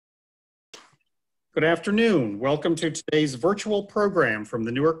Good afternoon. Welcome to today's virtual program from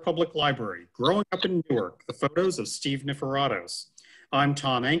the Newark Public Library, Growing Up in Newark, the photos of Steve Niforatos. I'm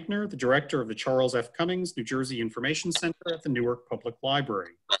Tom Ankner, the director of the Charles F. Cummings New Jersey Information Center at the Newark Public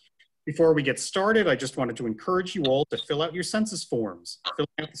Library. Before we get started, I just wanted to encourage you all to fill out your census forms. Filling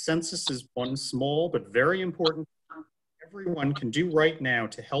out the census is one small but very important thing everyone can do right now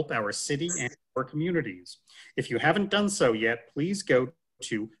to help our city and our communities. If you haven't done so yet, please go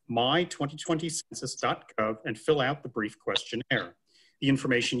to my2020census.gov and fill out the brief questionnaire. The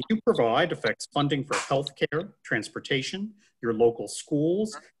information you provide affects funding for healthcare, transportation, your local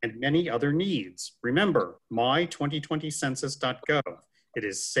schools, and many other needs. Remember, my2020census.gov. It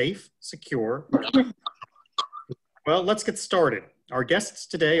is safe, secure. Well, let's get started. Our guests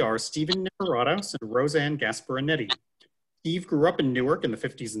today are Stephen Niforatos and Roseanne Gasparinetti. Steve grew up in Newark in the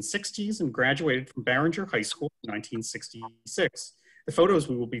 50s and 60s and graduated from Barringer High School in 1966. The photos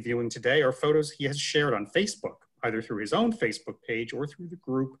we will be viewing today are photos he has shared on Facebook, either through his own Facebook page or through the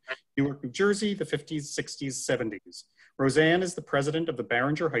group Newark, New Jersey, the 50s, 60s, 70s. Roseanne is the president of the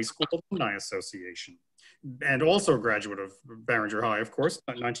Barringer High School Alumni Association, and also a graduate of Barringer High, of course,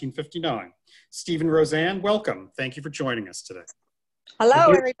 in 1959. Steve and Roseanne, welcome. Thank you for joining us today.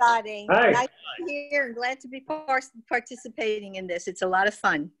 Hello, everybody. Hi. Nice to be here and glad to be participating in this. It's a lot of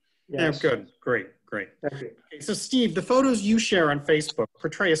fun. Yes. Yeah, good. Great. Thank you. Okay, so Steve, the photos you share on Facebook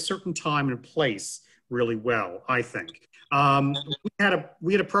portray a certain time and place really well, I think. We had a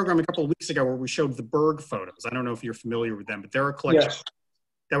program a couple of weeks ago where we showed the Berg photos. I don't know if you're familiar with them, but they're a collection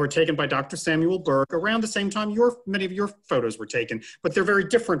that were taken by Dr. Samuel Berg around the same time many of your photos were taken, but they're very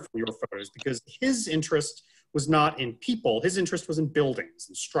different from your photos because his interest was not in people, his interest was in buildings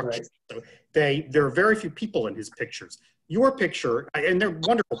and structures. Right. So there are very few people in his pictures. Your picture, and they're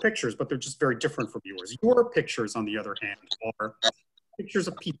wonderful pictures, but they're just very different from yours. Your pictures, on the other hand, are pictures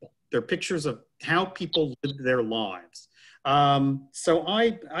of people. They're pictures of how people lived their lives. So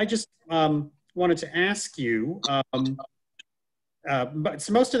I just wanted to ask you, but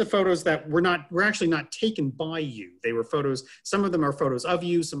so most of the photos that were actually not taken by you. They were photos, some of them are photos of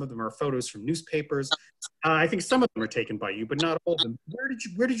you, some of them are photos from newspapers. I think some of them are taken by you, but not all of them. Where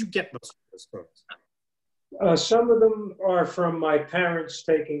did you get most of those photos? Some of them are from my parents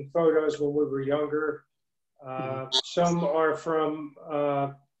taking photos when we were younger. Some are from,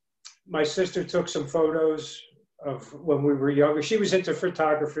 my sister took some photos of when we were younger. She was into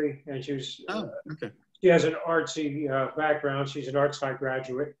photography and she was, she has an artsy background. She's an Arts High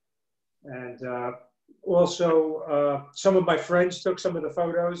graduate. And also some of my friends took some of the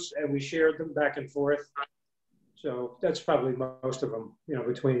photos and we shared them back and forth. So that's probably most of them, you know,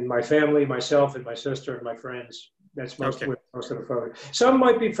 between my family, myself, and my sister and my friends. That's most of the photos. Some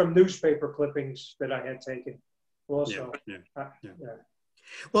might be from newspaper clippings that I had taken also.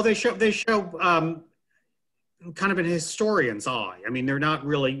 Well, they show kind of an historian's eye. I mean, they're not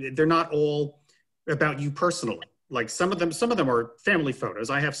all about you personally. Like some of them are family photos.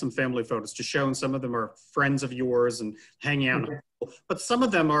 I have some family photos to show, and some of them are friends of yours and hanging out. But some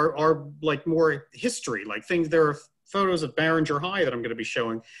of them are like more history, like things. There are photos of Barringer High that I'm going to be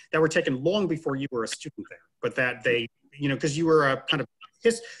showing that were taken long before you were a student there, but that they, you know, because you were a kind of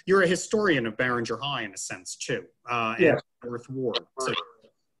you're a historian of Barringer High in a sense too, and North Ward. So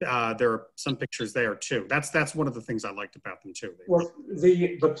there are some pictures there too. That's one of the things I liked about them too. Well,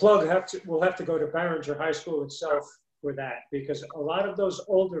 the plug will have to go to Barringer High School itself for that, because a lot of those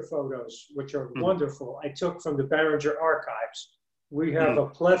older photos, which are wonderful, I took from the Barringer archives. We have a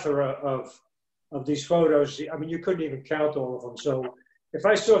plethora of these photos. I mean, you couldn't even count all of them. So if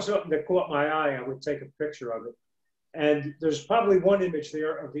I saw something that caught my eye, I would take a picture of it. And there's probably one image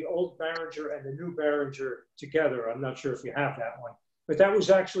there of the old Barringer and the new Barringer together. I'm not sure if you have that one. But that was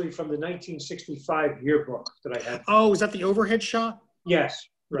actually from the 1965 yearbook that I had. Oh, is that the overhead shot? Yes.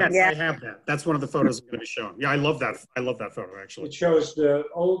 Right. Yes, I have that. That's one of the photos I'm going to be showing. Yeah, I love that. I love that photo, actually. It shows the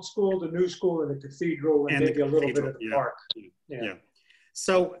old school, the new school, and the cathedral, and maybe a little bit of the park. Yeah.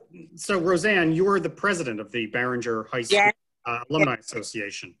 So Roseanne, you're the president of the Barringer High School Alumni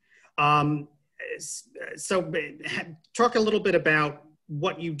Association. So talk a little bit about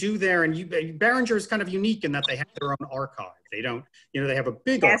what you do there. And Barringer is kind of unique in that they have their own archive. They don't, you know, they have a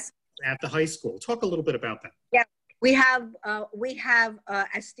big archive at the high school. Talk a little bit about that. Yeah. We have,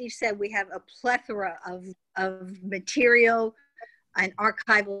 as Steve said, we have a plethora of material and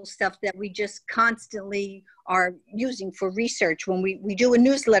archival stuff that we just constantly are using for research. When we do a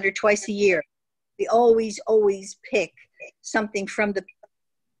newsletter twice a year, we always pick something from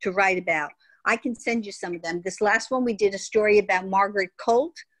to write about. I can send you some of them. This last one, we did a story about Margaret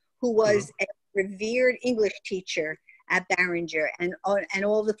Colt, who was a revered English teacher at Barringer, and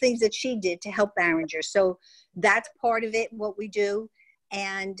all the things that she did to help Barringer. So that's part of it, what we do.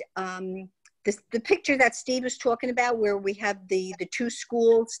 And the picture that Steve was talking about, where we have the two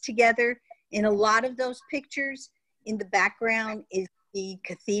schools together, in a lot of those pictures, in the background is the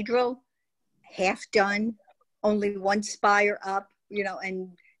cathedral, half done, only one spire up, you know, and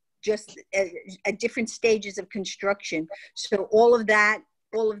just at different stages of construction. So all of that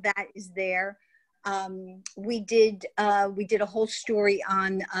is there. We did a whole story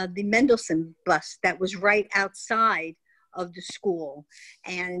on the Mendelssohn bus that was right outside of the school,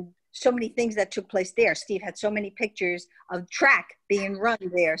 and so many things that took place there. Steve had so many pictures of track being run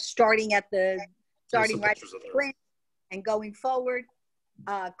there, starting right at the plant and going forward.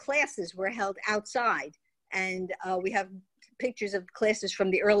 Classes were held outside, and we have pictures of classes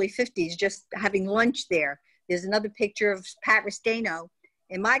from the early 50s just having lunch there. There's another picture of Pat Restano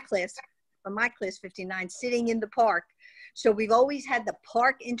in my class, from my class 59, sitting in the park. So we've always had the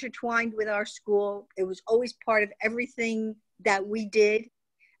park intertwined with our school. It was always part of everything that we did.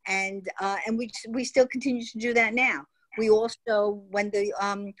 And we still continue to do that now. We also, when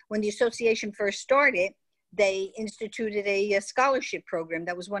the association first started, they instituted a scholarship program.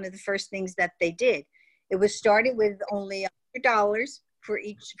 That was one of the first things that they did. It was started with only $100 for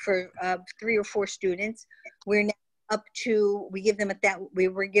 3 or 4 students. We're now up to, we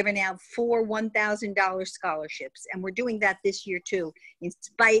were giving out 4 $1,000 scholarships, and we're doing that this year too, in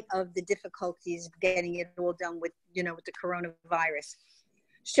spite of the difficulties of getting it all done with the coronavirus.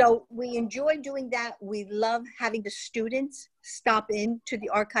 So we enjoy doing that. We love having the students stop into the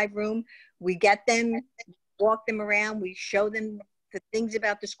archive room. We get them, walk them around. We show them the things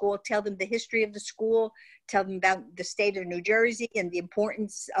about the school, tell them the history of the school, tell them about the state of New Jersey and the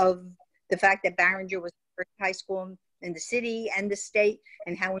importance of the fact that Barringer was the first high school in the city and the state,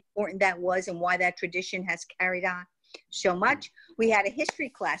 and how important that was and why that tradition has carried on so much. We had a history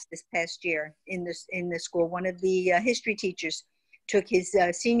class this past year in the school. One of the history teachers took his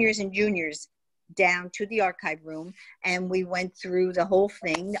seniors and juniors down to the archive room, and we went through the whole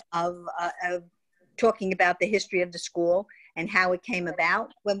thing of talking about the history of the school and how it came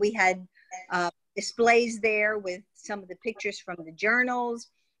about. When we had displays there with some of the pictures from the journals,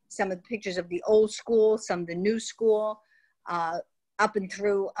 some of the pictures of the old school, some of the new school, up and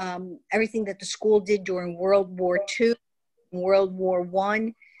through everything that the school did during World War II, World War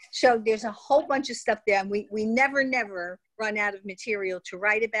I. So there's a whole bunch of stuff there, and we never run out of material to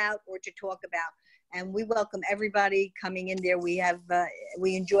write about or to talk about. And we welcome everybody coming in there. We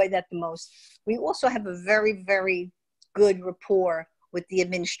enjoy that the most. We also have a very, very good rapport with the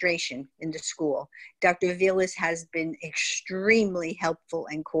administration in the school. Dr. Aviles has been extremely helpful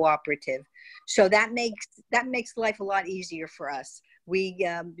and cooperative. So that makes life a lot easier for us. We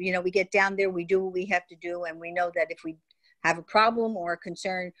get down there, we do what we have to do, and we know that if we have a problem or a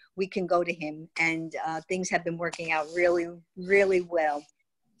concern, we can go to him, and things have been working out really, really well.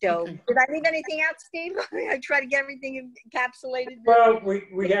 So did I leave anything out, Steve? I try to get everything encapsulated. Well,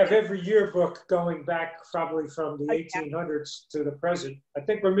 we have every yearbook going back probably from the 1800s to the present. I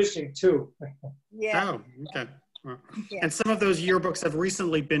think we're missing 2. Yeah. Oh, okay. Yeah. And some of those yearbooks have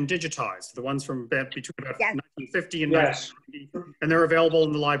recently been digitized, the ones from between about 1950 and 1990, and they're available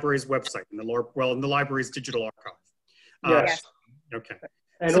on the library's website, in the library's digital archive. Yes. Okay.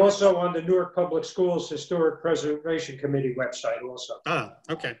 And also on the Newark Public Schools Historic Preservation Committee website also.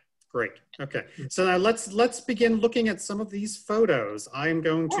 Okay, great. Okay, so now let's begin looking at some of these photos. I'm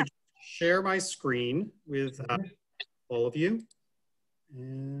going to share my screen with all of you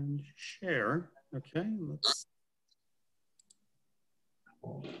and share. Okay, let's.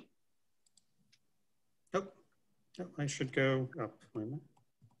 Oh, I should go up. Wait a minute.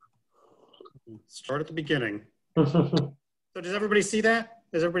 Start at the beginning. So does everybody see that?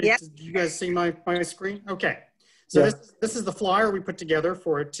 Does everybody? Yep. Do you guys see my screen? Okay. So this is the flyer we put together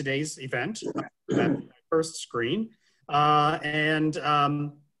for today's event, that first screen.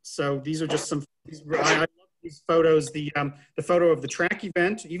 So these are just some. I love these photos. The photo of the track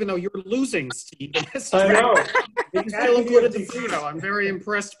event. Even though you're losing, Steve, I know. you still included the photo. I'm very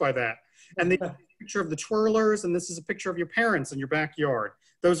impressed by that. And the picture of the twirlers, and this is a picture of your parents in your backyard.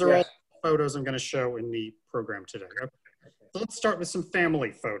 Those are all photos I'm going to show in the program today. Okay. So let's start with some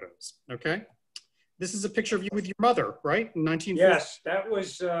family photos, okay? This is a picture of you with your mother, right? In 1940. Yes, that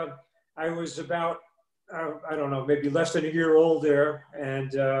was, I was about, I don't know, maybe less than a year old there.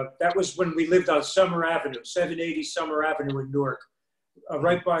 And that was when we lived on Summer Avenue, 780 Summer Avenue in Newark,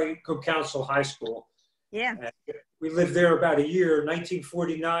 right by Cook Council High School. Yeah. And we lived there about a year,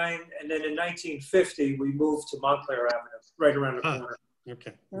 1949. And then in 1950, we moved to Montclair Avenue, right around the corner.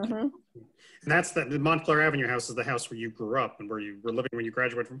 Okay. Mm-hmm. And that's the Montclair Avenue house is the house where you grew up and where you were living when you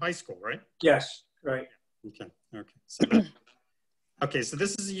graduated from high school, right? Yes, right. Okay. Okay. So that, okay. So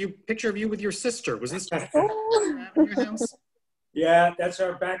this is a picture of you with your sister. Was this Montclair Avenue house? Yeah, that's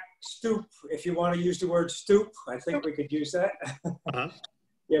our back stoop. If you want to use the word stoop, I think we could use that.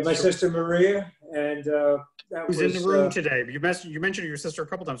 Yeah, my sister Maria, and that who's was in the room today. You mentioned your sister a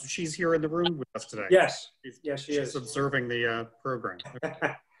couple times. So she's here in the room with us today. Yes, yes, she is. She's observing the program.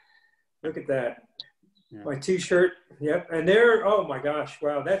 Okay. Look at that. Yeah. My T-shirt. Yep, and there. Oh my gosh!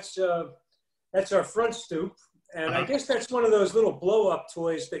 Wow, that's our front stoop, and I guess that's one of those little blow-up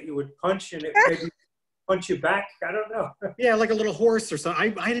toys that you would punch, and it maybe punch you back. I don't know. Yeah, like a little horse or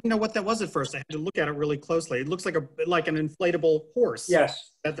something. I didn't know what that was at first. I had to look at it really closely. It looks like an inflatable horse.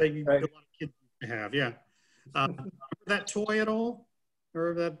 Yes. That a lot of kids have. Yeah. Remember that toy at all?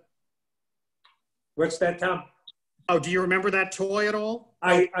 Or that? What's that, Tom? Oh, do you remember that toy at all?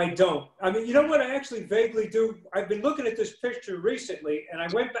 I don't. I mean, you know what I actually vaguely do? I've been looking at this picture recently, and I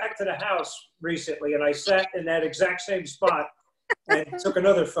went back to the house recently, and I sat in that exact same spot and took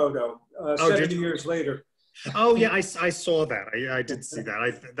another photo 70 years later. Oh, yeah, I saw that. I did see that.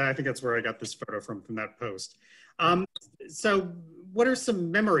 I think that's where I got this photo from that post. So what are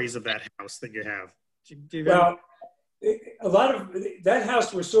some memories of that house that you have? Well, a lot of that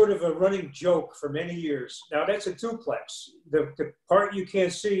house was sort of a running joke for many years. Now that's a duplex. The part you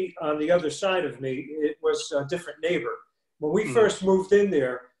can't see on the other side of me, it was a different neighbor. When we first moved in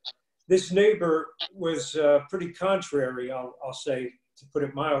there, this neighbor was pretty contrary, I'll say, to put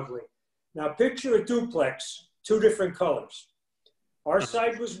it mildly. Now picture a duplex, two different colors. Our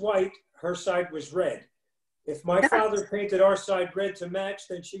side was white, her side was red. If my father painted our side red to match,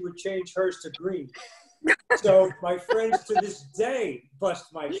 then she would change hers to green. So my friends to this day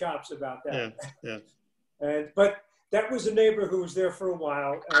bust my chops about that. Yeah. But that was a neighbor who was there for a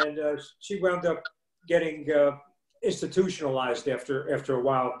while, and she wound up getting institutionalized after a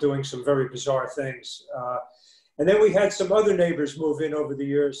while, doing some very bizarre things. And then we had some other neighbors move in over the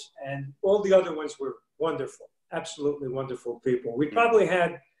years, and all the other ones were wonderful, absolutely wonderful people. We probably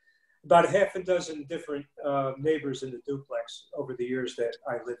had about half a dozen different neighbors in the duplex over the years that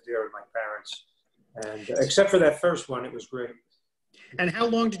I lived there with my parents. And except for that first one, it was great. And how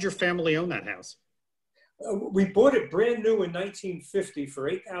long did your family own that house? We bought it brand new in 1950 for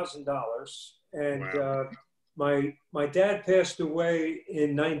 $8,000. And wow. My dad passed away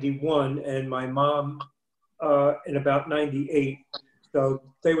in 91 and my mom in about 98. So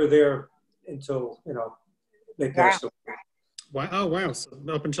they were there until, they passed away. Wow. Oh, wow. So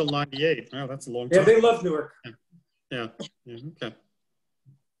up until 98. Wow, that's a long time. Yeah, they love Newark. Yeah. Okay.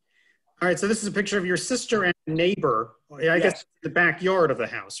 All right, so this is a picture of your sister and neighbor. I guess the backyard of the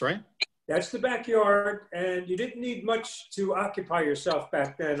house, right? That's the backyard, and you didn't need much to occupy yourself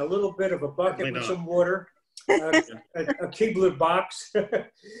back then. A little bit of a bucket with some water, a Keebler box. And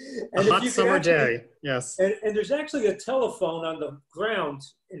a hot summer day, yes. And there's actually a telephone on the ground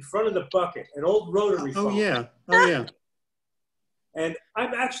in front of the bucket, an old rotary phone. Oh, yeah. And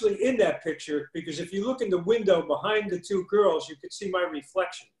I'm actually in that picture because if you look in the window behind the two girls, you could see my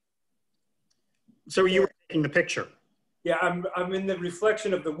reflection. So you were taking the picture? Yeah, I'm in the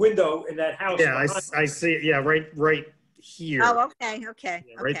reflection of the window in that house. Yeah, I see it. Yeah, right here. Oh, okay.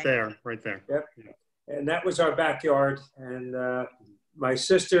 Yeah, right there. Yep. Yeah. And that was our backyard. And my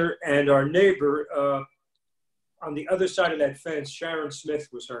sister and our neighbor on the other side of that fence, Sharon Smith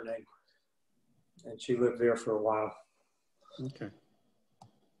was her name. And she lived there for a while. Okay.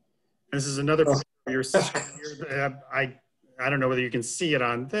 This is another picture of your sister. I don't know whether you can see it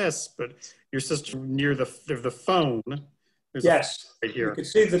on this, but your sister near the phone. Yes, right here. You could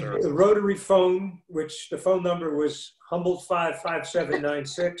see the rotary phone, which the phone number was Humboldt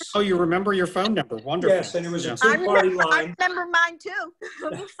 55796. Oh, you remember your phone number? Wonderful. Yes, and it was a two-party line. I remember mine too.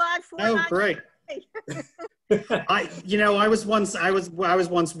 549. Oh, great. I was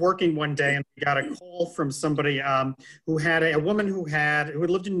once working one day and we got a call from somebody who had a woman who had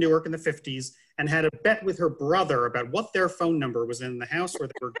lived in Newark in the 50s and had a bet with her brother about what their phone number was in the house where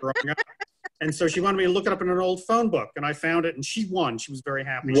they were growing up. And so she wanted me to look it up in an old phone book, and I found it, and she won. She was very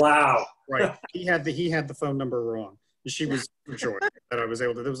happy. Wow. Right. He had the phone number wrong. She was overjoyed that I was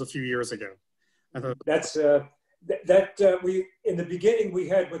able to. That was a few years ago. I thought that's we in the beginning we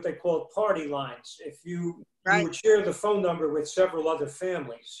had what they called party lines. If you would share the phone number with several other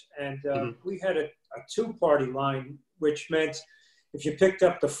families, and we had a two-party line, which meant if you picked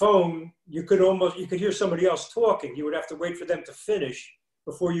up the phone, you could hear somebody else talking. You would have to wait for them to finish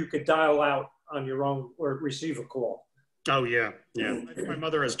before you could dial out on your own or receive a call. Oh yeah. My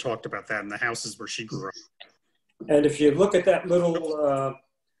mother has talked about that in the houses where she grew up. And if you look at that little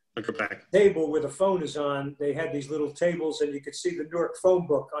Look back. table where the phone is on, they had these little tables, and you could see the Newark phone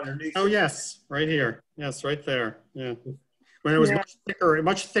book underneath. Oh, yes, right here. Yes, right there. Yeah. When it was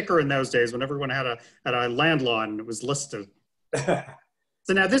much thicker in those days, when everyone had a landline, it was listed.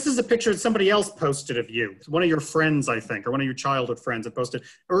 So now this is a picture that somebody else posted of you. One of your friends, I think, or one of your childhood friends that posted,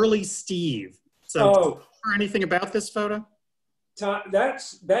 early Steve. So do you remember anything about this photo?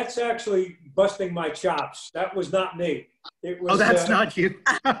 That's actually busting my chops. That was not me. It was, that's not you.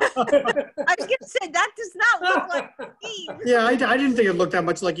 I was going to say, that does not look like me. Yeah, I didn't think it looked that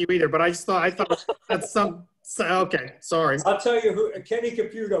much like you either, but I thought that's some, okay, sorry. I'll tell you who, Kenny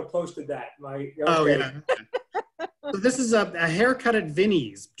Caputo posted that. Oh, yeah. So this is a haircut at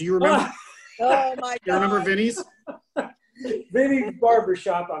Vinny's. Do you remember? Oh, my God. You remember Vinny's? Vinny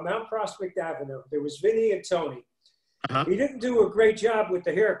Barbershop on Mount Prospect Avenue. There was Vinny and Tony. He didn't do a great job with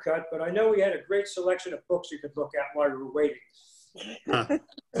the haircut, but I know he had a great selection of books you could look at while you were waiting.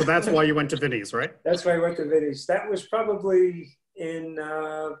 So that's why you went to Vinny's, right? That's why I went to Vinny's. That was probably in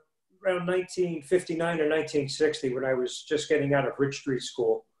around 1959 or 1960 when I was just getting out of Rich Street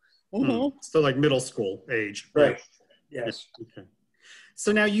School. Still like middle school age. Right. Yes. Okay.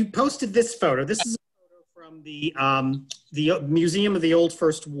 So now you posted this photo. This is a photo from the Museum of the Old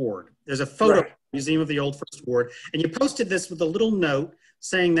First Ward. There's a photo Museum of the Old First Ward, and you posted this with a little note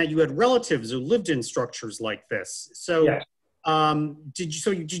saying that you had relatives who lived in structures like this. So,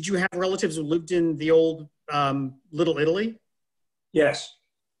 did you have relatives who lived in the old Little Italy? Yes.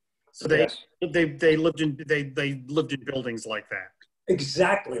 So they lived in buildings like that.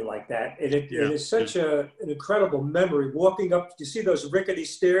 Exactly like that. It is such an incredible memory. Walking up, you see those rickety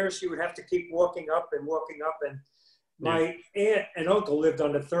stairs? You would have to keep walking up. And my aunt and uncle lived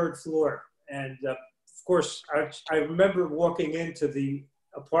on the third floor. And of course, I remember walking into the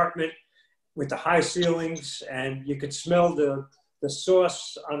apartment with the high ceilings, and you could smell the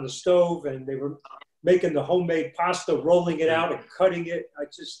sauce on the stove, and they were making the homemade pasta, rolling it out and cutting it. I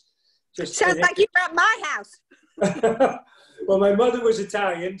just sounds like you were at my house. Well, my mother was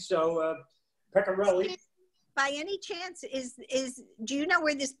Italian, so Pecorelli. By any chance, do you know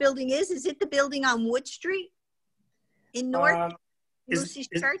where this building is? Is it the building on Wood Street in Newark? Lucy's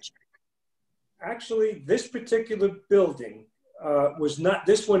Church? Actually, this particular building was not,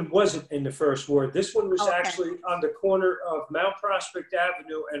 this one wasn't in the first ward. This one was actually on the corner of Mount Prospect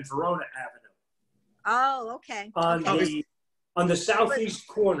Avenue and Verona Avenue. Oh, okay. On the southeast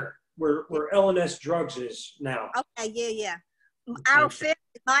corner where L&S Drugs is now. Okay, yeah.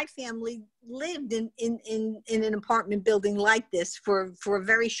 My family lived in an apartment building like this for a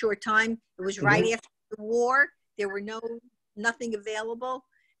very short time. It was right after the war. There were nothing available.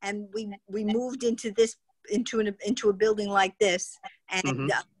 And we moved into a building like this,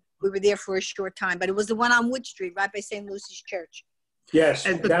 and we were there for a short time. But it was the one on Wood Street, right by St. Lucy's Church. Yes,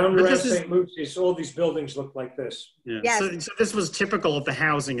 down around St. Lucy's, all these buildings look like this. Yeah. Yes. So this was typical of the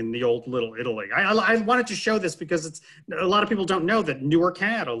housing in the old Little Italy. I wanted to show this because a lot of people don't know that Newark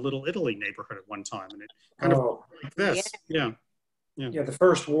had a Little Italy neighborhood at one time, and it kind of like this. Yeah, the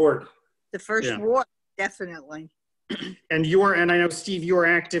first ward. The first ward, definitely. And I know, Steve, you're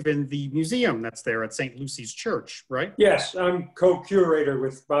active in the museum that's there at St. Lucy's Church, right? Yes, I'm co-curator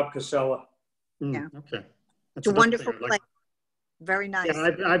with Bob Casella. Yeah. Okay. It's a wonderful place. Very nice.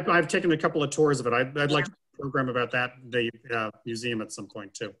 Yeah, I've taken a couple of tours of it. I'd like to program about that, the museum at some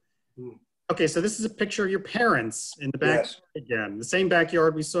point too. Okay, so this is a picture of your parents in the back again. The same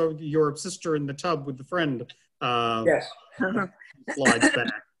backyard we saw your sister in the tub with the friend. Yes. Slides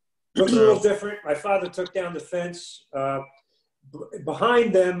back. Looks a little different. My father took down the fence.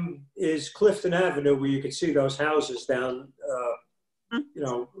 Behind them is Clifton Avenue, where you can see those houses down,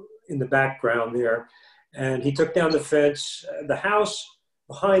 in the background there. And he took down the fence. The house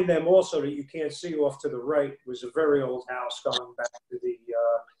behind them also that you can't see off to the right was a very old house going back to the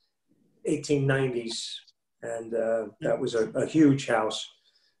 1890s. And that was a huge house.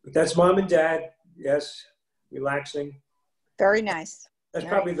 But that's Mom and Dad, yes, relaxing. Very nice. That's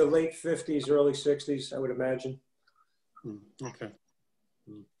probably the late 50s, early 60s, I would imagine. Okay.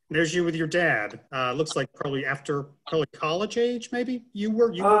 There's you with your dad. Looks like probably college age, maybe? You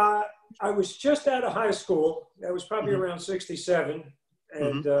were? I was just out of high school. That was probably around 67.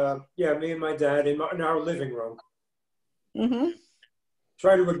 And me and my dad in our living room.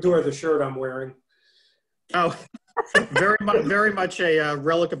 Try to ignore the shirt I'm wearing. Oh, very much a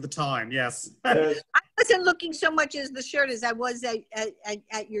relic of the time, yes. I wasn't looking so much as the shirt as I was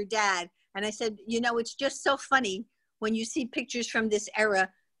at your dad. And I said, it's just so funny when you see pictures from this era,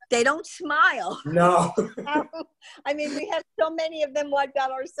 they don't smile. No. I mean, we have so many of them like that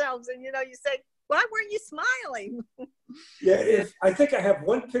ourselves. And, you say, Why weren't you smiling? Yeah, I think I have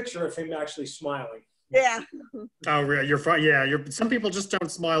one picture of him actually smiling. Yeah. Oh, really? You're fine. Yeah, some people just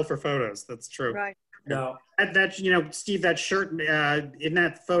don't smile for photos. That's true. Right. No. That Steve, that shirt in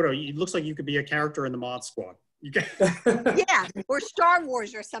that photo, it looks like you could be a character in the Mod Squad. Yeah, or Star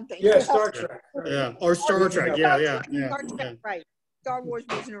Wars or something. Yeah, Star Trek. Yeah, or Star Trek. Yeah. Star Trek, right. Star Wars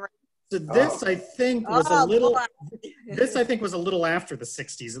wasn't around. So this, I think, was a little. This, I think, was a little after the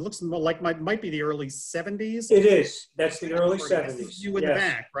 '60s. It looks like might be the early '70s. It is. That's the early '70s. This is you in the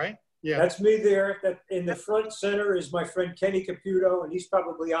back, right? Yeah. That's me there. That in the front center is my friend Kenny Caputo, and he's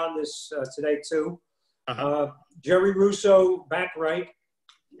probably on this today too. Jerry Russo back right,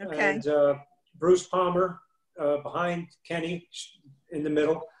 and Bruce Palmer behind Kenny in the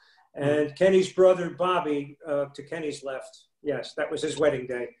middle, and Kenny's brother Bobby to Kenny's left. Yes, that was his wedding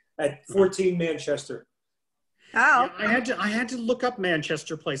day at 14 Manchester. Oh, yeah, I had to look up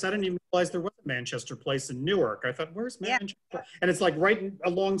Manchester Place. I didn't even realize there was a Manchester Place in Newark. I thought, where's Manchester? Yeah. And it's like right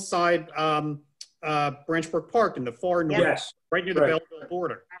alongside Branchbrook Park in the far north, yes, right near the Belleville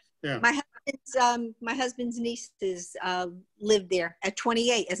border. Yeah. My husband's nieces lived there at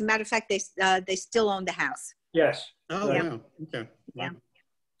 28. As a matter of fact, they still own the house. Yes. Oh, right. Wow. Okay. Yeah.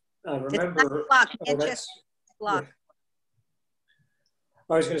 I remember. Manchester block.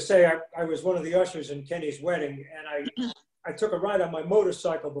 I was going to say, I was one of the ushers in Kenny's wedding, and I took a ride on my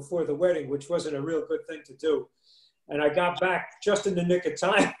motorcycle before the wedding, which wasn't a real good thing to do. And I got back just in the nick of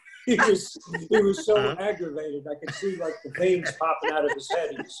time. He was so aggravated. I could see like the veins popping out of his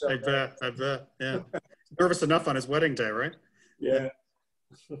head. He was so I bet. Yeah. Nervous enough on his wedding day, right? Yeah.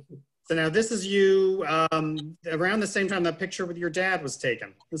 So now this is you around the same time that picture with your dad was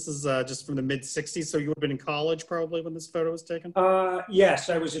taken. This is just from the mid '60s. So you would have been in college probably when this photo was taken? Yes,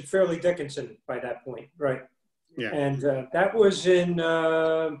 I was at Fairleigh Dickinson by that point, right? Yeah. And that was in,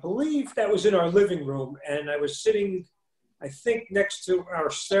 I believe that was in our living room. And I was sitting, I think, next to our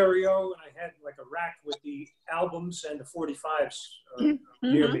stereo. And I had like a rack with the albums and the 45s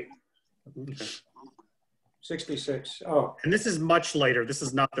near me. Okay. 66. Oh. And this is much later. This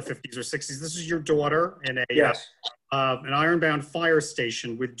is not the 50s or 60s. This is your daughter in a yes. An ironbound fire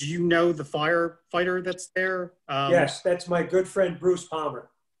station with, do you know the firefighter that's there? Yes, that's my good friend, Bruce Palmer.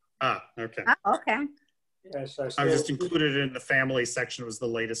 Ah, okay. Oh, okay. Yes, I just included it in the family section. It was the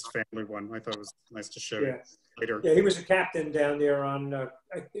latest family one. I thought it was nice to show you later. Yeah, he was a captain down there on,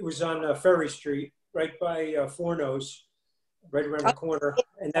 it was on Ferry Street, right by Forno's, right around the corner.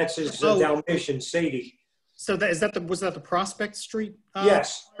 And that's his Dalmatian, Sadie. So was that the Prospect Street?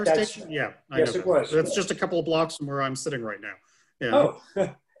 Yes. Station? Yeah. Yes, it was. So it's just a couple of blocks from where I'm sitting right now. Yeah. Oh.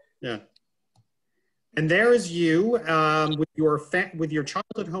 Yeah. And there is you with your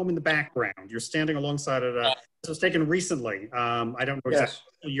childhood home in the background. You're standing alongside it. This was taken recently. I don't know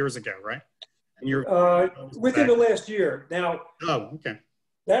exactly, years ago, right? And you're within the last year. Now. Oh, okay.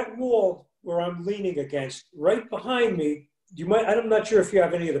 That wall where I'm leaning against, right behind me. I'm not sure if you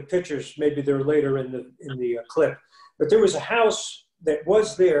have any of the pictures. Maybe they're later in the clip. But there was a house that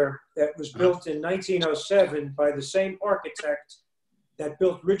was there that was built in 1907 by the same architect that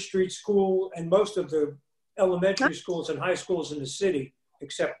built Ridge Street School and most of the elementary schools and high schools in the city,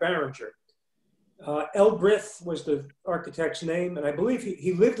 except Barringer. Elbrith was the architect's name, and I believe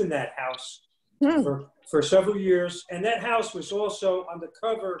he lived in that house for several years. And that house was also on the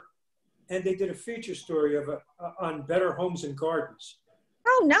cover, and they did a feature story on Better Homes and Gardens.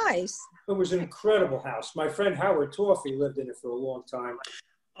 Oh, nice. It was an incredible house. My friend Howard Toffey lived in it for a long time.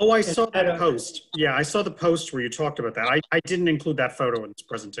 Oh, I saw that post. Yeah, I saw the post where you talked about that. I didn't include that photo in this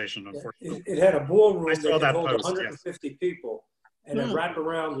presentation, unfortunately. It had a ballroom that could hold post, 150 people and a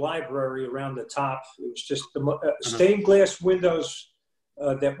wraparound library around the top. It was just the stained glass windows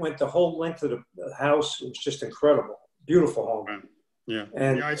that went the whole length of the house. It was just incredible. Beautiful home. Right. Yeah.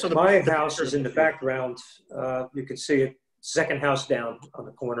 And my house is in the background. You can see it, second house down on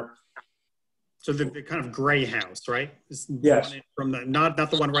the corner. So the kind of gray house, right? Yes. From the not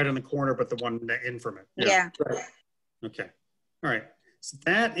the one right on the corner, but the one in from it. Yeah. Right. Okay. All right. So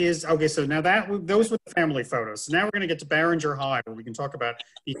that is okay. So now those were the family photos. So now we're going to get to Barringer High, where we can talk about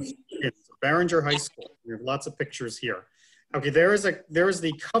the kids. Barringer High School. We have lots of pictures here. Okay. There is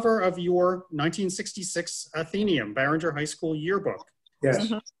the cover of your 1966 Athenaeum Barringer High School yearbook.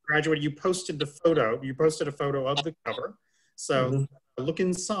 Yes. Graduate, you posted a photo of the cover. So look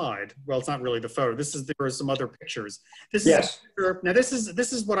inside. Well, it's not really the photo. There are some other pictures. This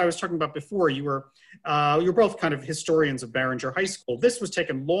is what I was talking about before. You're both kind of historians of Barringer High School. This was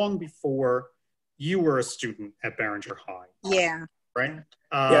taken long before you were a student at Barringer High. Yeah. right?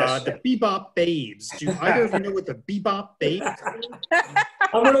 Yes. The Bebop Babes. Do either of you know what the Bebop Babes are?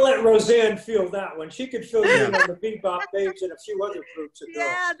 I'm going to let Roseanne feel that one. She could fill you in on the Bebop Babes and a few other groups of girls.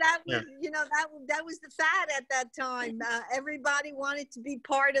 Yeah, that was, you know, that was the fad at that time. Everybody wanted to be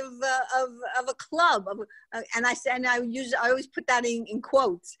part of a club, and I said, and I always put that in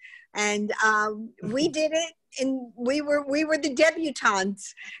quotes. And we did it, and we were the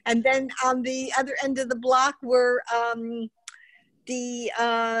debutantes. And then on the other end of the block were the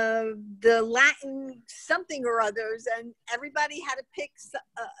Latin something or others, and everybody had to pick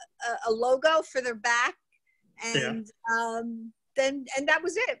a logo for their back, and then that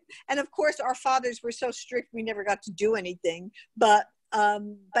was it. And of course, our fathers were so strict, we never got to do anything. But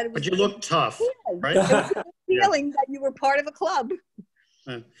it was, but you looked tough, right? It was a good feeling that you were part of a club.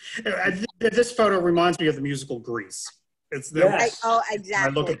 This photo reminds me of the musical Grease. It's yes. Exactly. I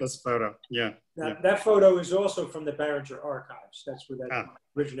look at this photo. Yeah. That photo is also from the Barringer archives. That's where that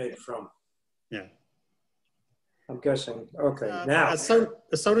originated from. Yeah. I'm guessing. Okay. Now a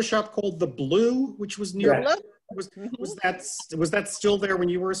soda shop called The Blue, which was near. Was that still there when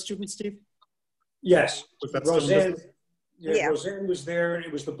you were a student, Steve? Yes. Was that Roseanne? Yeah, Roseanne was there.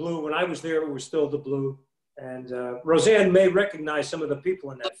 It was The Blue. When I was there, it was still The Blue. And Roseanne may recognize some of the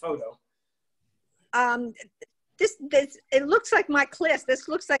people in that photo. This it looks like my class. This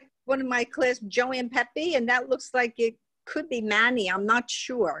looks like one of my class, Joanne Pepe, and that looks like it could be Manny. I'm not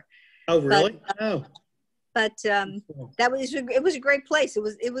sure. Oh, really? But it was a great place.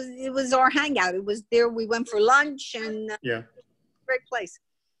 It was our hangout. It was there. We went for lunch, and great place.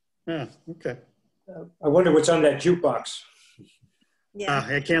 Yeah. Okay. I wonder what's on that jukebox. Yeah.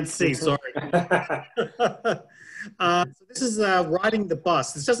 I can't see. Sorry. So this is riding the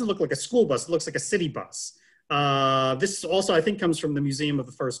bus. This doesn't look like a school bus. It looks like a city bus. This also, I think, comes from the Museum of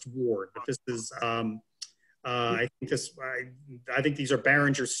the First Ward. But this is, I think these are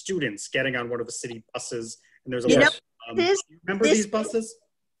Barringer students getting on one of the city buses. And there's a lot. You remember these buses?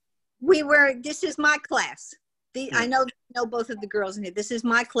 This is my class. I know both of the girls in here. This is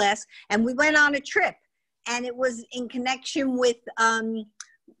my class, and we went on a trip, and it was in connection with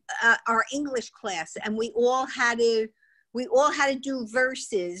our English class, and we all had to do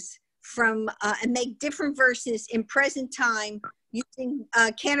verses from and make different verses in present time using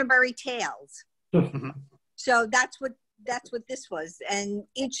Canterbury Tales. So that's what this was, and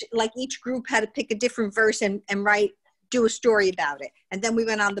each group had to pick a different verse and do a story about it, and then we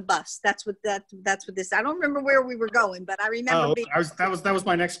went on the bus. That's what this. I don't remember where we were going, but I remember. That was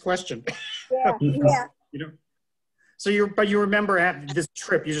my next question. Yeah. You know, so you remember this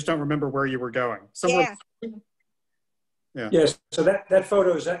trip. You just don't remember where you were going. Somewhere. Yeah. Yes. So that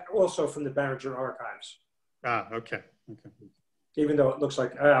photo is also from the Barringer archives. Okay. Even though it looks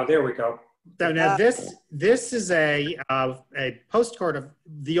like there we go. Now this is a postcard of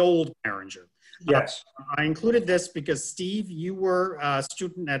the old Barringer. Yes. I included this because, Steve, you were a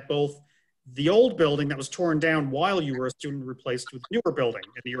student at both the old building that was torn down while you were a student replaced with the newer building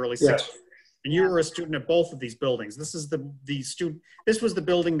in the early 60s. And you were a student at both of these buildings. This is this was the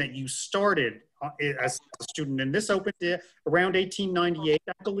building that you started as a student, and this opened around 1898,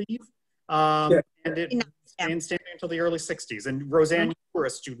 I believe. And it standing until the early 60s. And Roseanne, you were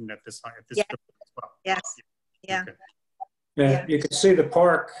a student at this building as well. Yes. Yeah. Okay. Yeah, you could see the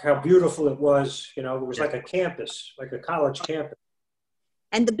park, how beautiful it was. You know, it was like a campus, like a college campus.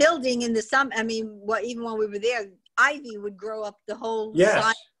 And the building in the summer, I mean, even while we were there, ivy would grow up the whole side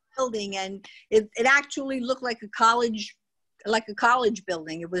of the building, and it actually looked like a college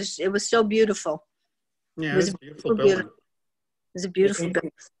building. It was so beautiful. Yeah, it was a beautiful building. It was a beautiful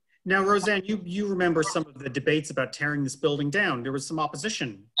building. Now, Roseanne, you remember some of the debates about tearing this building down. There was some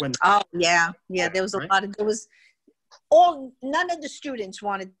opposition when. Oh yeah, there was a lot of none of the students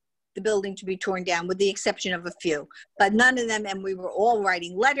wanted the building to be torn down, with the exception of a few, but none of them. And we were all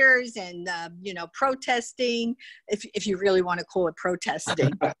writing letters and protesting, if you really want to call it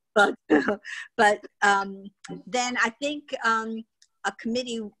protesting. but then I think a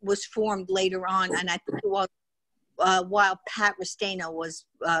committee was formed later on, and I think it was while Pat Restaino was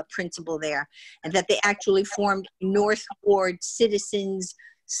principal there, and that they actually formed North Ward Citizens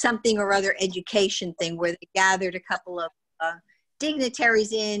something or other education thing, where they gathered a couple of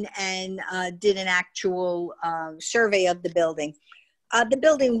dignitaries in and did an actual survey of the building. The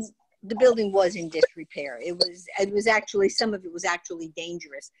building was in disrepair. It was actually, some of it was actually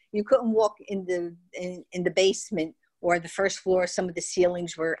dangerous. You couldn't walk in the basement or the first floor. Some of the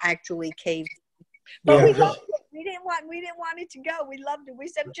ceilings were actually caved. But we loved it. We didn't want it to go. We loved it. We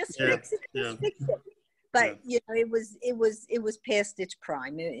said, just fix it. Fix it. But it was past its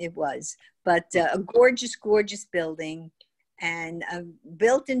prime. It was, but a gorgeous building, and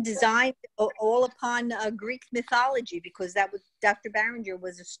built and designed all upon Greek mythology, because that was Dr. Barringer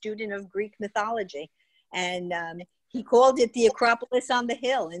was a student of Greek mythology, and he called it the Acropolis on the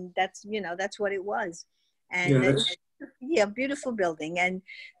hill, and that's that's what it was. And yeah, beautiful building. And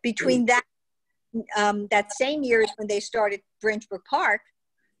between that that same year is when they started Branchbrook Park.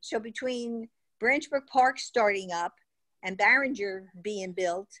 So between Branchbrook Park starting up and Barringer being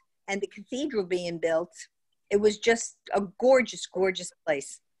built and the cathedral being built, it was just a gorgeous, gorgeous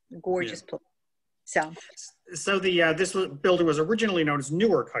place. Gorgeous place. So the building was originally known as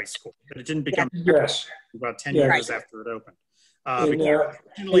Newark High School, but it didn't become about 10 years after it opened. In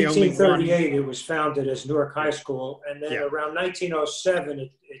 1838, it was founded as Newark High School, and then around 1907,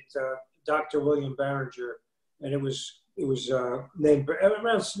 Dr. William Barringer, and it was named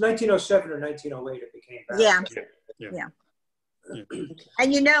around 1907 or 1908. It became Barringer. Yeah.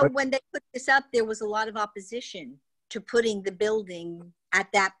 And when they put this up, there was a lot of opposition to putting the building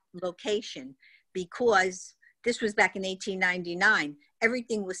at that location, because this was back in 1899.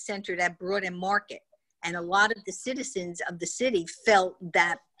 Everything was centered at Broad and Market. And a lot of the citizens of the city felt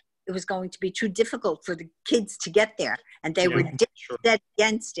that it was going to be too difficult for the kids to get there. And they were dead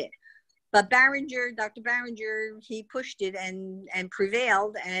against it. But Dr. Barringer, he pushed it and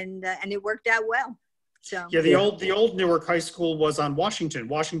prevailed, and it worked out well. So the old Newark High School was on Washington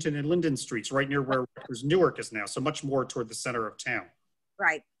and Linden Streets, right near where Newark is now. So much more toward the center of town.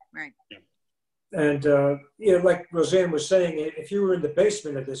 Right. Yeah. And, like Roseanne was saying, if you were in the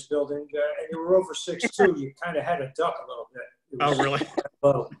basement of this building and you were over 6'2", you kind of had to duck a little bit. Oh, really?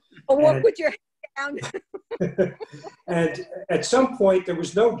 Low. Or put your head down. And at some point, there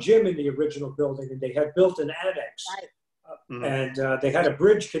was no gym in the original building, and they had built an annex. Right. And they had a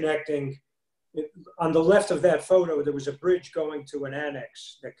bridge connecting. On the left of that photo, there was a bridge going to an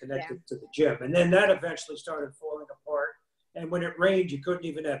annex that connected to the gym. And then that eventually started falling apart. And when it rained, you couldn't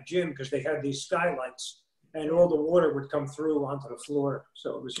even have gym because they had these skylights, and all the water would come through onto the floor.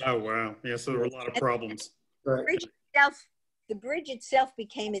 So it was. Oh, wow. Yeah, so there were a lot of problems. Right. The bridge itself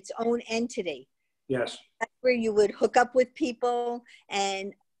became its own entity. Yes. That's where you would hook up with people,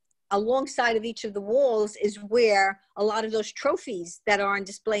 and alongside of each of the walls is where a lot of those trophies that are on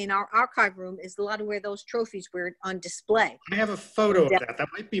display in our archive room is a lot of where those trophies were on display. I have a photo of that. That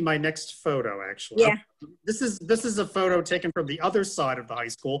might be my next photo, actually. Yeah. This is a photo taken from the other side of the high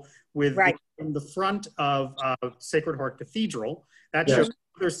school with in the front of Sacred Heart Cathedral. That shows the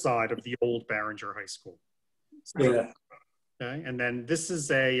other side of the old Barringer High School. So, okay, and then this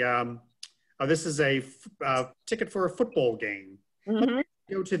is a ticket for a football game. Mm-hmm.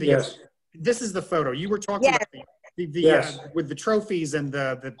 Go to the this is the photo you were talking about with the trophies and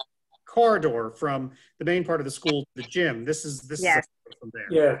the corridor from the main part of the school to the gym. This is from there.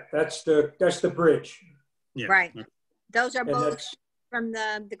 Yeah, that's the bridge. Yeah. Right. Those are both from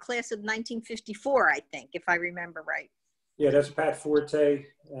the class of 1954, I think, if I remember right. Yeah, that's Pat Forte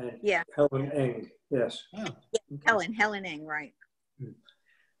and Helen Eng. Yes. Oh, okay. Helen Eng, right.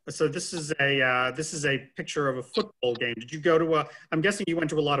 So this is a picture of a football game. Did you go to I'm guessing you went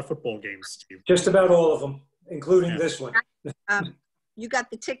to a lot of football games, Steve. Just about all of them, including this one. You got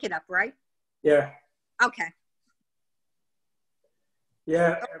the ticket up, right? Yeah. Okay.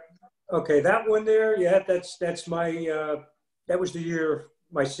 Yeah. Okay, that one there. Yeah, that's my that was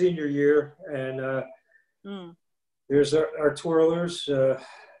my senior year, and there's our twirlers,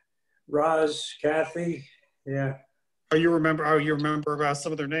 Roz, Kathy. Yeah. Oh, you remember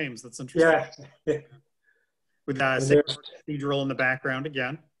some of their names. That's interesting. Yeah. With Sacred Cathedral in the background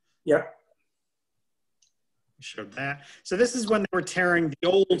again. Yep. We showed that. So this is when they were tearing the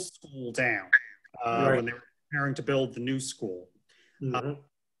old school down, when they were preparing to build the new school. Mm-hmm.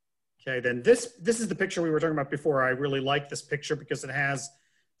 Okay, then this is the picture we were talking about before. I really like this picture because it has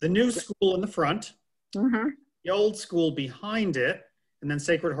the new school in the front, the old school behind it, and then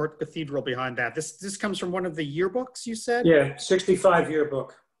Sacred Heart Cathedral behind that. This comes from one of the yearbooks, you said? Yeah, 65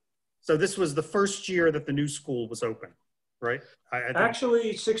 yearbook. So this was the first year that the new school was open, right?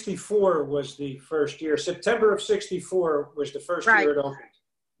 Actually, 64 was the first year. September of 64 was the first year it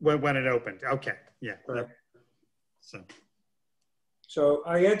opened. When it opened, okay, yeah. Right. So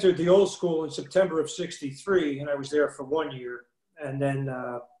I entered the old school in September of 63, and I was there for 1 year. And then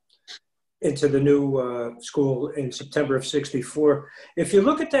into the new school in September of 64. If you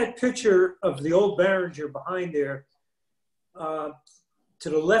look at that picture of the old Barringer behind there, to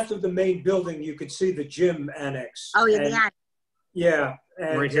the left of the main building, you could see the gym annex. Oh, yeah. Yeah,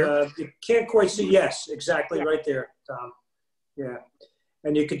 and right here? You can't quite see, yes, exactly right there, Tom. Yeah,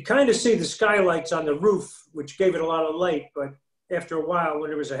 and you could kind of see the skylights on the roof, which gave it a lot of light, but after a while,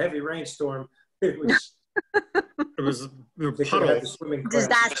 when there was a heavy rainstorm, it was... It It was there were They could have had the puddles. swimming class.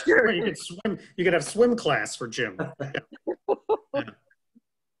 Disaster. You could swim. You could have swim class for Jim. Yeah. Yeah.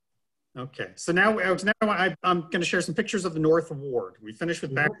 Okay, so now I'm going to share some pictures of the North Ward. We finished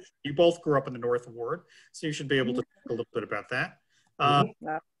with back. You both grew up in the North Ward, so you should be able to talk a little bit about that.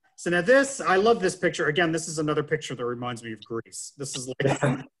 So now I love this picture. Again, this is another picture that reminds me of Greece. This is like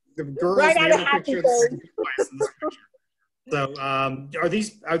the girls Right in out the of other Happy picture. Days. This is boys in this picture. So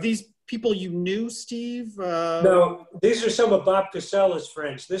are these people you knew, Steve? No, these are some of Bob Casella's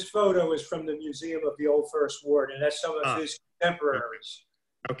friends. This photo is from the Museum of the Old First Ward, and that's some of his contemporaries.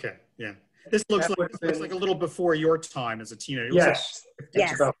 Okay, yeah. This looks like a little before your time as a teenager. Yes.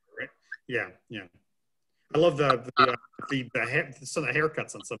 Yes. Right? Yeah, yeah. I love some of the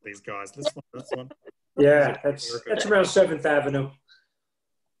haircuts on some of these guys. This one. Yeah, that's around 7th Avenue.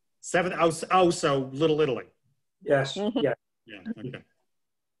 So Little Italy. Yes, yeah. Yeah, okay.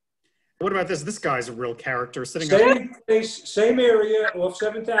 What about this? This guy's a real character sitting Same place, same area off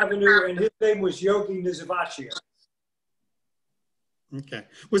 7th Avenue, and his name was Yogi Nizavachia. Okay.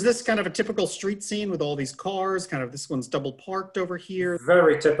 Was this kind of a typical street scene with all these cars? Kind of this one's double parked over here.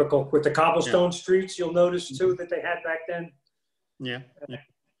 Very typical with the cobblestone streets. You'll notice too that they had back then. Yeah. Yeah,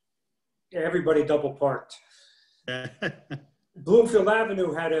 everybody double parked. Yeah. Bloomfield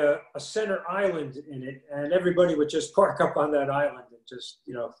Avenue had a center island in it, and everybody would just park up on that island and just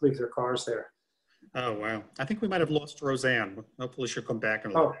leave their cars there. Oh wow! I think we might have lost Roseanne. Hopefully she'll come back.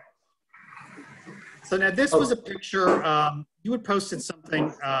 So now this was a picture. You had posted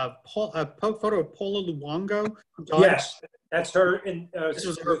something. A photo of Paula Luongo. Yes, that's her. This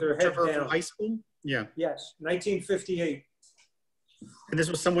was with her head from down. high school. Yeah. Yes, 1958. And this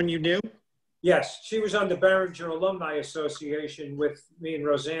was someone you knew. Yes, she was on the Barringer Alumni Association with me and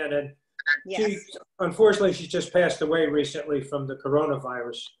Roseanne, and unfortunately, she just passed away recently from the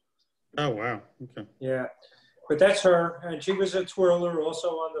coronavirus. Oh wow! Okay. Yeah, but that's her, and she was a twirler, also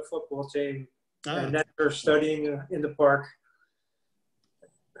on the football team, and that's her studying in the park.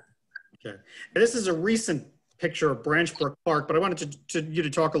 Okay, and this is a recent picture of Branchbrook Park, but I wanted you to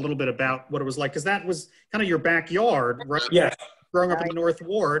talk a little bit about what it was like, because that was kind of your backyard, right? Yes. Growing up in the North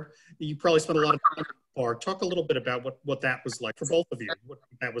Ward, you probably spent a lot of time in the park. Talk a little bit about what that was like for both of you. What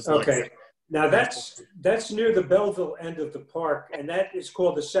that was like. Okay. Now that's near the Belleville end of the park, and that is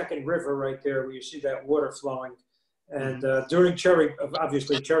called the Second River right there, where you see that water flowing. And during cherry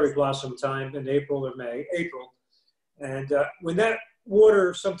blossom time in April, and when that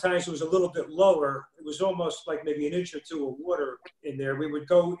water sometimes was a little bit lower, it was almost like maybe an inch or two of water in there. We would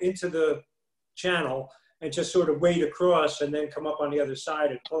go into the channel and just sort of wade across and then come up on the other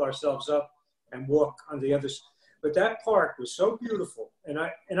side and pull ourselves up and walk on the other side. But that park was so beautiful. And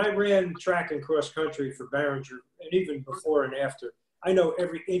I ran track and cross country for Barringer, and even before and after. I know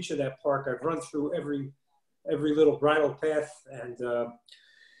every inch of that park. I've run through every little bridle path. And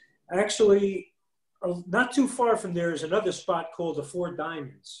actually, not too far from there is another spot called the Four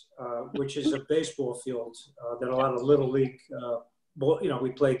Diamonds, which is a baseball field that a lot of Little League, we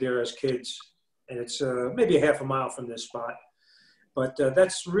played there as kids. And it's maybe a half a mile from this spot. But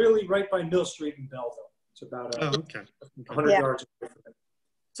that's really right by Mill Street in Belleville. It's about 100 yards away from it.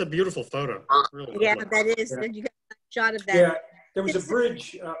 It's a beautiful photo. Really that is. Yeah. You got a shot of that. Yeah, there was a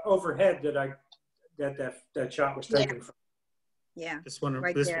bridge overhead that shot was taken from. Yeah. This one,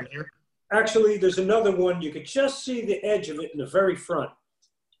 right this there. one here. Actually, there's another one. You could just see the edge of it in the very front.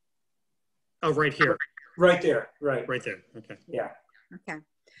 Oh, right here. Right there. Right. Right there. Okay. Yeah. Okay.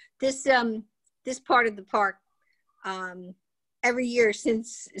 This part of the park, every year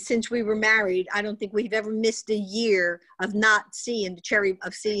since we were married, I don't think we've ever missed a year of not seeing the cherry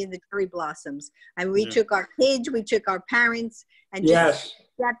blossoms. And we took our kids, we took our parents, and just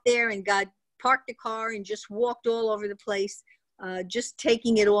got there and parked the car and just walked all over the place, just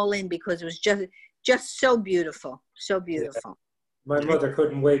taking it all in, because it was just so beautiful, so beautiful. Yeah. My mother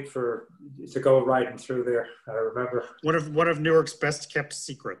couldn't wait to go riding through there. I remember. One of Newark's best kept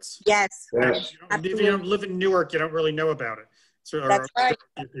secrets. Yes. If you don't live in Newark, you don't really know about it. So, that's right.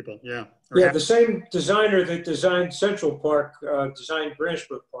 People, yeah. The same designer that designed Central Park designed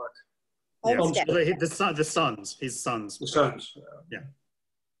Branchbrook Park. Yeah. The Sons. His sons. The Sons. Yeah.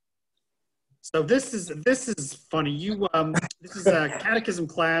 So this is funny. This is a catechism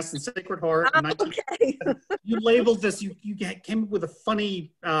class in Sacred Heart. Okay. You labeled this. You came up with a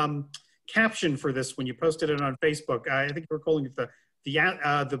funny caption for this when you posted it on Facebook. I think you were calling it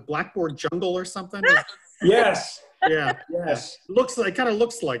the Blackboard Jungle or something. Yes. Yeah. Yes. Kind of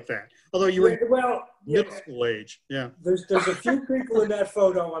looks like that. Although you were middle school age. Yeah. There's a few people in that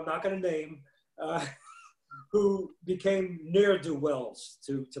photo I'm not going to name who became ne'er-do-wells,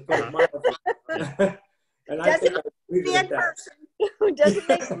 to put it mildly. And I think I'll leave it at that. Doesn't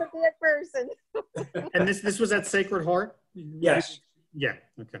make him a bad person. And this was at Sacred Heart? Yes. Yeah,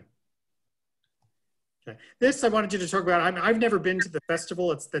 okay. Okay. This I wanted you to talk about. I've never been to the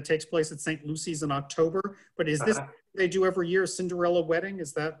festival that takes place at St. Lucy's in October, but is this they do every year, Cinderella Wedding?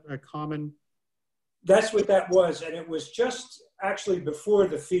 Is that a common? That's what that was, and it was just actually before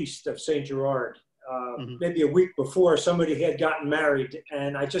the feast of St. Gerard. Maybe a week before, somebody had gotten married,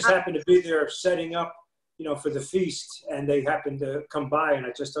 and I just happened to be there setting up, for the feast, and they happened to come by, and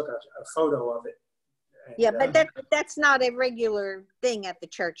I just took a photo of it. And, yeah, but that's not a regular thing at the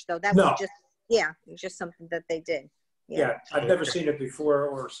church, though. That was just, it was just something that they did. Yeah, I've never seen it before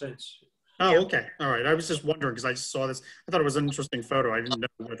or since. Oh, okay. All right. I was just wondering because I just saw this. I thought it was an interesting photo. I didn't know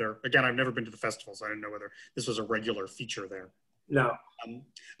whether, again, I've never been to the festival, so I didn't know whether this was a regular feature there. No.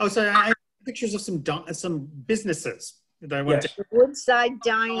 So I have pictures of some businesses that I went to. The Woodside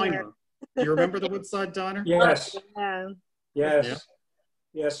Diner. Do you remember the Woodside Diner? Yes. Yes.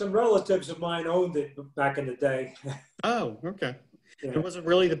 Yeah, some relatives of mine owned it back in the day. Oh, okay. Yeah. It wasn't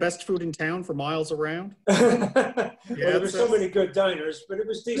really the best food in town for miles around. Well, there were so many good diners, but it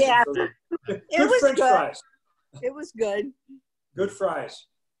was decent food. It was French good. fries. It was good. Good fries.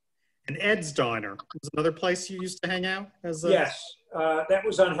 And Ed's Diner was another place you used to hang out? Yes, that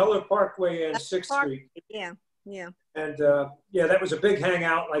was on Heller Parkway and 6th Street. Yeah. And that was a big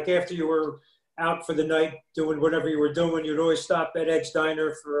hangout. Like after you were out for the night doing whatever you were doing, you'd always stop at Ed's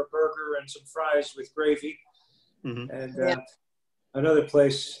Diner for a burger and some fries with gravy. And another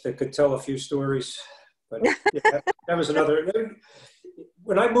place that could tell a few stories. But that was another.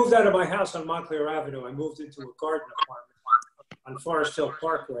 When I moved out of my house on Montclair Avenue, I moved into a garden apartment on Forest Hill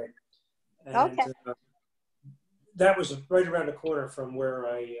Parkway. And that was right around the corner from where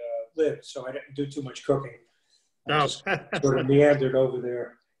I lived, so I didn't do too much cooking. I just sort of meandered over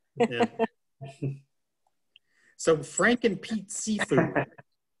there. Yeah. So Frank and Pete Seafood. Do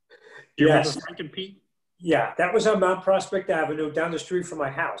you remember Frank and Pete? Yeah, that was on Mount Prospect Avenue down the street from my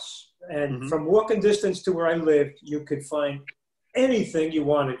house. And from walking distance to where I lived, you could find anything you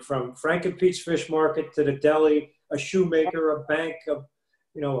wanted, from Frank and Pete's Fish Market to the deli, a shoemaker, a bank, a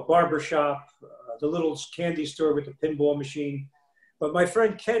barber shop, the little candy store with the pinball machine. But my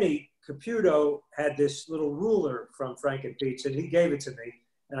friend Kenny Caputo had this little ruler from Frank and Pete's, and he gave it to me,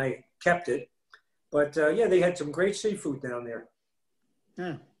 and I kept it. But they had some great seafood down there.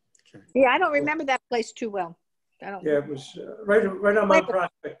 Yeah. Okay. Yeah, I don't remember that place too well. It was right on Mount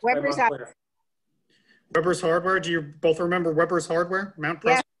Prospect. Weber's Hardware. Do you both remember Weber's Hardware? Mount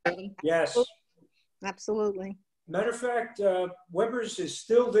Prospect? Yes. Absolutely. Matter of fact, Weber's is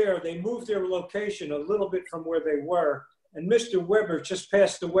still there. They moved their location a little bit from where they were. And Mr. Weber just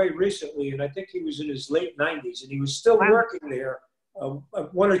passed away recently, and I think he was in his late 90s, and he was still working there 1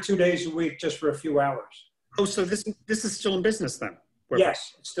 or 2 days a week just for a few hours. Oh, so this is still in business then? Weber.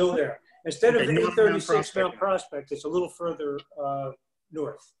 Yes, it's still there. Instead of 836 Mount Prospect, it's a little further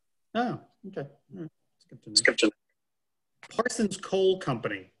north. Oh, okay. It's good to know. Parsons Coal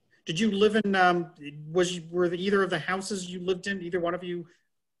Company. Did you live in, were either of the houses you lived in, either one of you,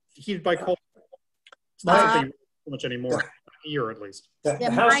 heated by coal? It's not something much anymore, here at least.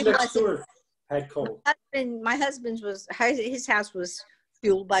 The house next door had coal. My husband's his house was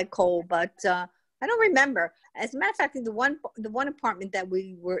fueled by coal, but I don't remember. As a matter of fact, the one apartment that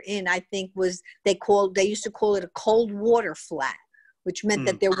we were in, I think they used to call it a cold water flat, which meant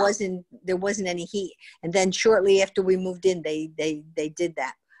that there wasn't any heat. And then shortly after we moved in, they did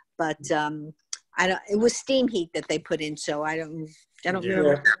that. But it was steam heat that they put in, so I don't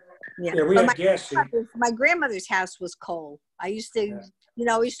remember. Yeah, we had gas heat. My grandmother's house was coal. I used to,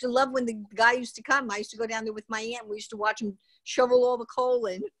 I used to love when the guy used to come. I used to go down there with my aunt. We used to watch him shovel all the coal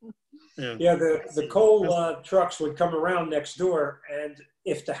in. Yeah, the coal trucks would come around next door, and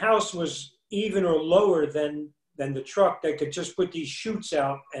if the house was even or lower than the truck, they could just put these chutes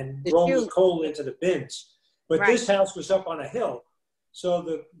out and roll the coal into the bins. But this house was up on a hill. So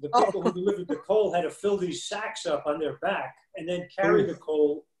the people who delivered the coal had to fill these sacks up on their back and then carry the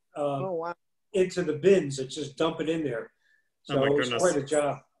coal into the bins and just dump it in there. So it was quite a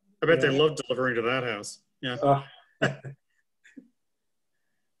job. I bet they loved delivering to that house. Yeah.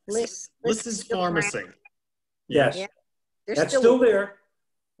 Liss's Pharmacy. Yes. Yeah. That's still there.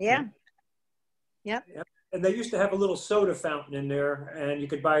 Yeah. Yep. And they used to have a little soda fountain in there, and you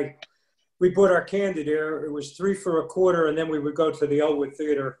could buy. We bought our candy there. It was 3 for $0.25, and then we would go to the Elwood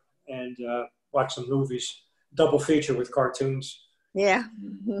Theater and watch some movies, double feature with cartoons. Yeah.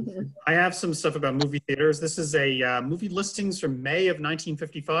 I have some stuff about movie theaters. This is a movie listings from May of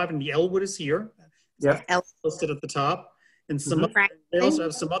 1955, and the Elwood is here. Yeah. Listed at the top. And some they also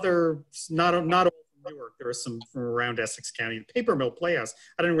have some other, not all Newark. There are some from around Essex County. Paper Mill Playhouse.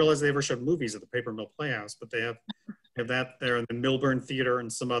 I didn't realize they ever showed movies at the Paper Mill Playhouse, but they have that there, and the Milburn Theater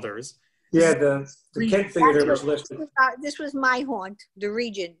and some others. Yeah, the Kent Theater was listed. This was my haunt, the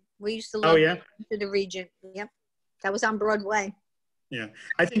Regent. We used to love to the Regent. Yep, that was on Broadway. Yeah,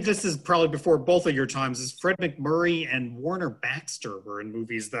 I think this is probably before both of your times. Is Fred McMurray and Warner Baxter were in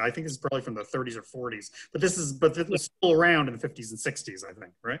movies that I think this is probably from the 30s or 40s. But it was still around in the 50s and 60s, I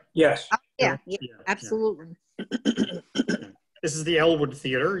think, right? Yes. Yeah, absolutely. This is the Elwood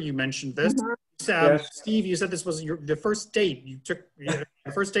Theater. You mentioned this. Yes. Steve, you said this was the first date you took.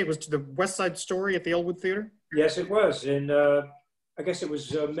 The first date was to the West Side Story at the Elwood Theater? Yes, it was. In, I guess it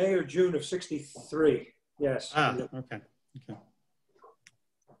was May or June of '63. Yes. Okay.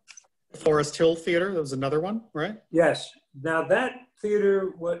 Forest Hill Theater, that was another one, right? Yes. Now that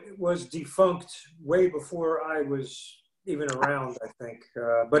theater was defunct way before I was even around, I think.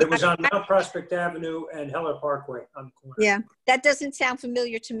 But it was on Mount Prospect Avenue and Heller Parkway on the corner. Yeah, that doesn't sound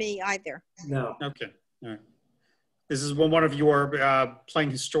familiar to me either. No. Okay. All right. This is one of your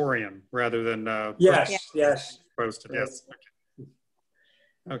playing historian rather than yes. Posted. Yes.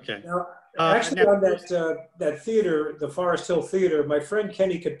 Okay. Now, actually, on that theater, the Forest Hill Theater, my friend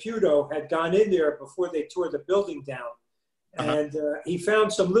Kenny Caputo had gone in there before they tore the building down, and he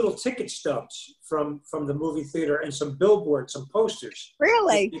found some little ticket stubs from the movie theater and some billboards, some posters.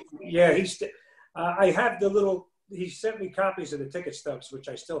 Really? Yeah. I have the little. He sent me copies of the ticket stubs, which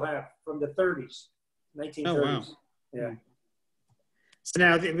I still have from the 30s, 1930s. Oh, wow. Yeah. So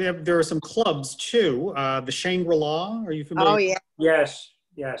now there are some clubs too. The Shangri-La. Are you familiar? Oh yeah.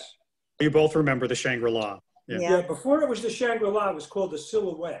 Yes. You both remember the Shangri-La. Yeah. Before it was the Shangri-La, it was called the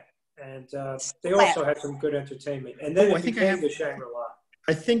Silhouette, and they also had some good entertainment. And then it became the Shangri-La.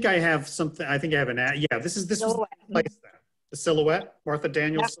 I think I have something. I think I have an ad. Yeah, this was the place then. The Silhouette, Martha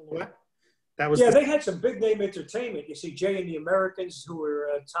Daniels Silhouette. That was. Yeah, they had some big name entertainment. You see, Jay and the Americans, who were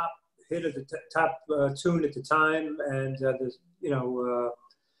top hit of the top tune at the time, and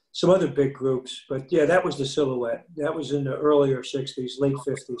some other big groups. But yeah, that was the Silhouette. That was in the earlier 60s, late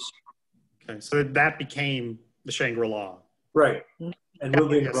 50s. Okay, so that became the Shangri-La. Right. And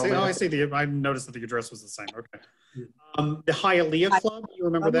moving I see. I noticed that the address was the same. Okay. The Hialeah Club. You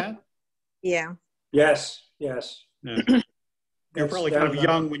remember that? Yeah. Yes. Yeah. You were probably kind of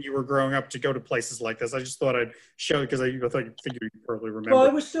young when you were growing up to go to places like this. I just thought I'd show because I figured you probably remember. Well,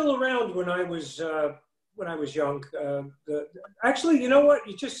 it was still around when I was young. Actually, you know what?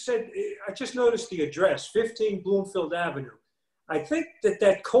 You just said. I just noticed the address, 15 Bloomfield Avenue. I think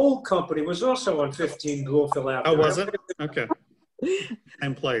that coal company was also on 15 Bloomfield Avenue. Oh, was it? Okay.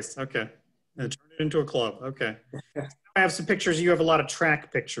 Same place. Okay. And turn it into a club. Okay. I have some pictures. You have a lot of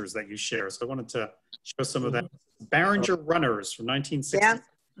track pictures that you share. So I wanted to show some of that. Barringer Runners from 1960,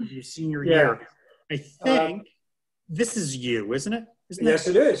 your senior year. I think this is you, isn't it? Yes,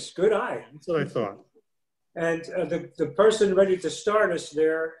 it is. Good eye. That's what I thought. And the person ready to start us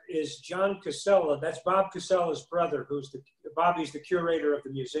there is John Casella. That's Bob Casella's brother, Bobby's the curator of the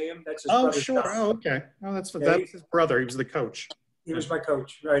museum. That's his brother. Sure. John. Oh, okay. Oh, that's his brother. He was the coach. He was my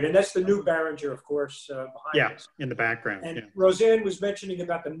coach, right? And that's the new Barringer, of course, behind us. In the background. And Roseanne was mentioning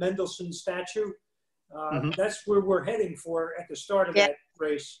about the Mendelssohn statue. That's where we're heading for at the start of that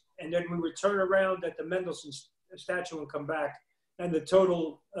race. And then we would turn around at the Mendelssohn statue and come back. And the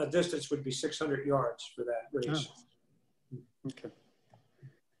total distance would be 600 yards for that race. Oh. Okay.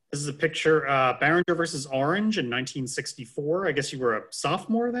 This is a picture, Barringer versus Orange in 1964. I guess you were a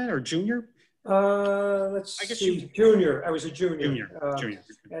sophomore then or junior? Let's see, junior. I was a junior. Junior.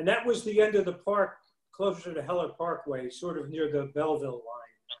 And that was the end of the park, closer to Heller Parkway, sort of near the Belleville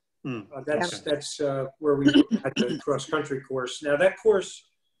line. That's where we had the cross-country course. Now that course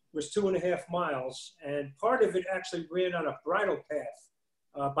was 2.5 miles, and part of it actually ran on a bridle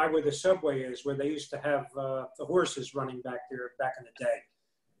path by where the subway is, where they used to have the horses running back there back in the day.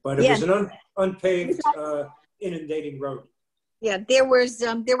 But it was an unpaved, inundating road. Yeah, there were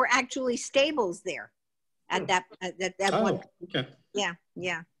actually stables there at that one. Okay. Yeah.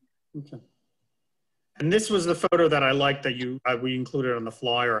 Okay. And this was the photo that I liked that we included on the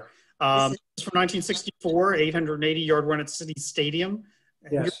flyer. It's from 1964, 880-yard run at City Stadium.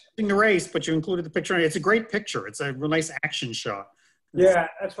 Yes. You're doing the race, but you included the picture. It's a great picture. It's a real nice action shot. Yeah,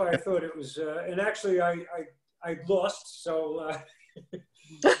 that's why I thought it was. And actually, I lost, so.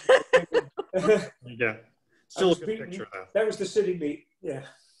 Yeah. Still a good picture though. That was the city meet. Yeah.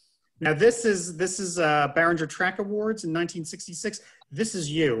 Now this is Barringer Track Awards in 1966. This is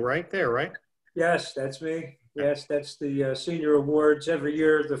you right there, right? Yes, that's me. Yes, that's the senior awards. Every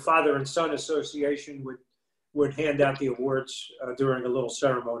year, the Father and Son Association would hand out the awards during a little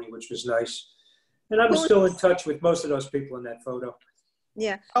ceremony, which was nice. And I'm still in touch with most of those people in that photo.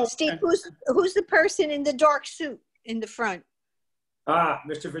 Yeah. Oh, Steve, okay. who's the person in the dark suit in the front? Ah,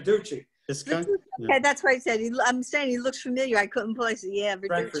 Mr. Verducci. This guy? Okay, Yeah. that's what I said. I'm saying he looks familiar. I couldn't place it. Yeah,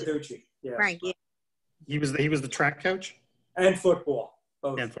 Frank Verducci. Verducci, yes. Frank, yeah. He was the track coach? And football,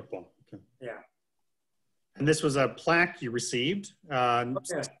 both. And football. Okay. Yeah. And this was a plaque you received. Yeah.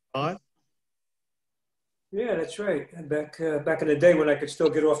 65? Yeah, that's right. And back in the day when I could still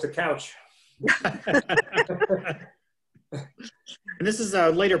get off the couch. And this is a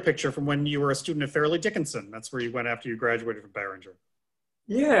later picture from when you were a student at Fairleigh Dickinson. That's where you went after you graduated from Barringer.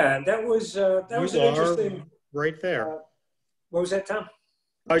 Yeah, that was an interesting. Right there. What was that, Tom?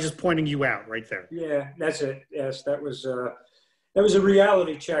 I was just pointing you out right there. Yeah, that's it. Yes, that was a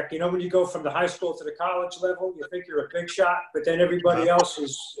reality check. You know, when you go from the high school to the college level, you think you're a big shot, but then everybody else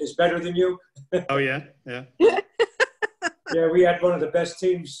is better than you. Oh yeah, yeah. Yeah, we had one of the best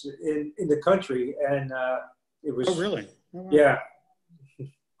teams in the country, and it was. Oh really? Oh, wow. Yeah.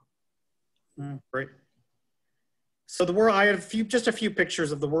 Oh, great. So the world, I had just a few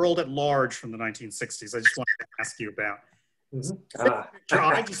pictures of the world at large from the 1960s. I just wanted to ask you about. Mm-hmm.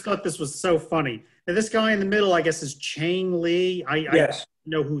 I just thought this was so funny. Now, this guy in the middle, I guess, is Chang Lee. Yes. I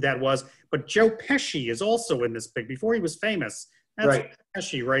know who that was, but Joe Pesci is also in this pic. Before he was famous, that's Right.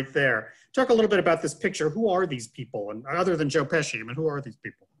 Pesci right there. Talk a little bit about this picture. Who are these people? And other than Joe Pesci, I mean, who are these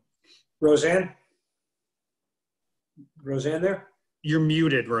people? Roseanne? Roseanne there? You're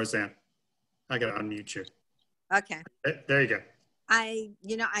muted, Roseanne. I gotta unmute you. Okay. There you go. I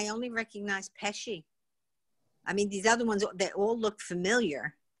only recognize Pesci. I mean, these other ones, they all look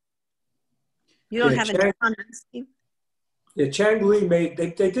familiar. You don't have any comments, Steve? Yeah, Chang Lee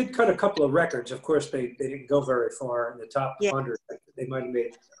they did cut a couple of records. Of course, they didn't go very far in the top 100. They might have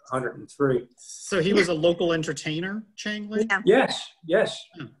made 103. So he was a local entertainer, Chang Lee? Yeah. Yes.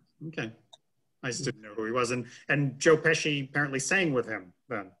 Oh, okay. I just didn't know who he was. And Joe Pesci apparently sang with him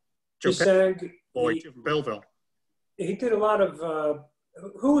then. Joe He Pesci, sang. boy, too, from Belleville. He did a lot of.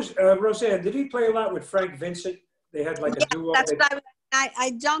 Who's Roseanne? Did he play a lot with Frank Vincent? They had like a duo. That's what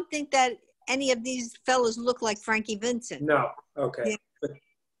I don't think that any of these fellas look like Frankie Vincent. No. Okay. Yeah.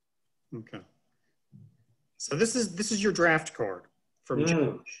 Okay. So this is your draft card from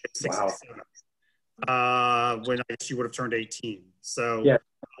June 67. Wow. When I guess you would have turned 18. So yeah.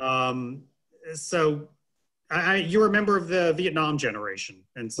 So you're a member of the Vietnam generation,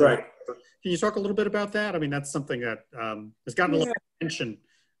 and so right. Can you talk a little bit about that? I mean, that's something that has gotten a lot of attention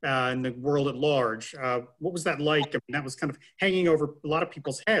in the world at large. What was that like? I mean, that was kind of hanging over a lot of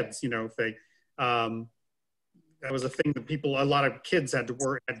people's heads. You know, if they that was a thing that a lot of kids had to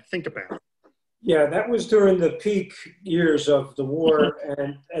think about. Yeah, that was during the peak years of the war,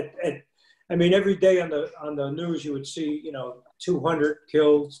 and I mean, every day on the news you would see, 200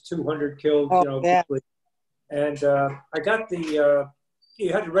 killed, 200 killed, yeah. And I got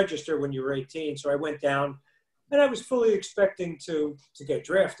you had to register when you were 18, so I went down, and I was fully expecting to get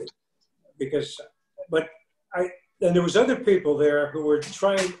drafted, but there was other people there who were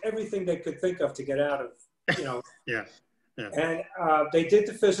trying everything they could think of to get out of, Yeah. And they did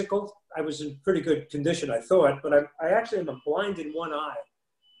the physical. I was in pretty good condition, I thought, but I actually am blind in one eye,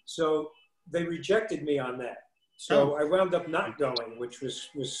 so they rejected me on that. So I wound up not going, which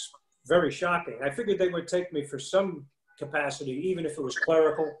was very shocking. I figured they would take me for some capacity, even if it was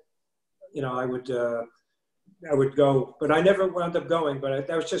clerical. I would go, but I never wound up going. But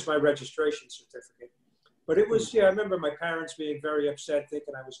that was just my registration certificate. But it was, I remember my parents being very upset,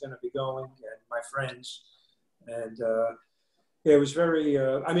 thinking I was going to be going, and my friends, and it was very.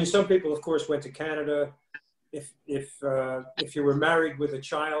 I mean, some people, of course, went to Canada. If you were married with a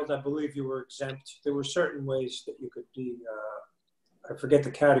child, I believe you were exempt. There were certain ways that you could be. I forget the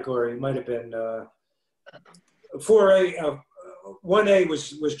category. It might have been 4A. 1A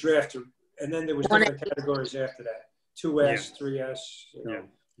was drafted, and then there was different categories after that. 2S, 3S.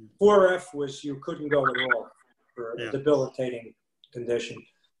 4F was you couldn't go at all for a debilitating condition.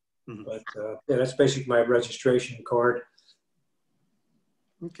 Mm-hmm. But that's basically my registration card.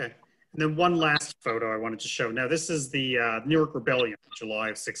 Okay. And then one last photo I wanted to show. Now, this is the Newark Rebellion, July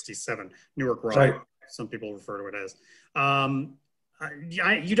of '67. Newark Riot, right. Some people refer to it as.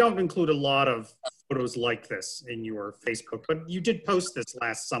 You don't include a lot of photos like this in your Facebook, but you did post this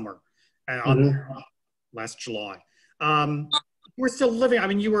last summer, last July. We're still living, I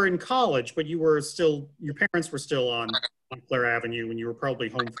mean, you were in college, but your parents were still on Montclair Avenue, and you were probably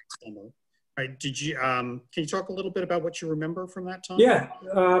home for the summer. Right? Can you talk a little bit about what you remember from that time? Yeah.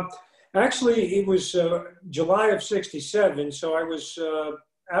 Actually, it was July of '67, so I was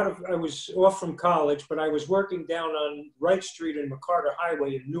I was off from college, but I was working down on Wright Street and McCarter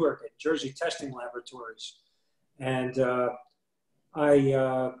Highway in Newark at Jersey Testing Laboratories. And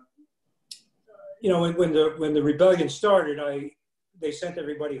you know, when the rebellion started, they sent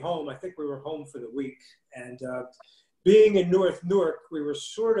everybody home. I think we were home for the week. And being in North Newark, we were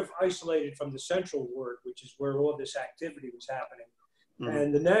sort of isolated from the Central Ward, which is where all this activity was happening. Mm-hmm.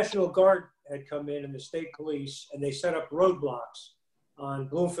 And the National Guard had come in and the state police, and they set up roadblocks on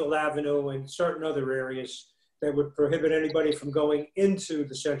Bloomfield Avenue and certain other areas that would prohibit anybody from going into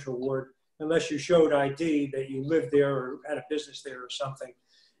the Central Ward unless you showed ID that you lived there or had a business there or something.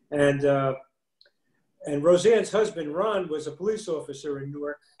 And Roseanne's husband, Ron, was a police officer in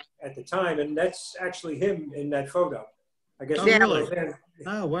Newark at the time, and that's actually him in that photo. I guess. Oh, really? Roseanne.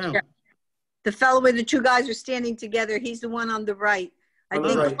 Oh, wow. Yeah. The fellow where the two guys are standing together, he's the one on the right. I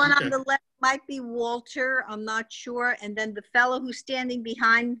think the one on the left might be Walter, I'm not sure. And then the fellow who's standing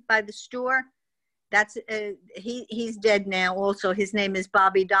behind by the store, that's he's dead now also. His name is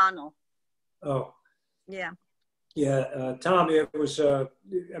Bobby Donnell. Oh. Yeah. Yeah, Tom, it was, I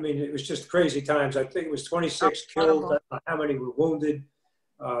mean, it was just crazy times. I think it was 26 killed. I don't know how many were wounded.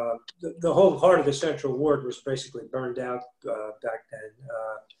 The whole heart of the Central Ward was basically burned out back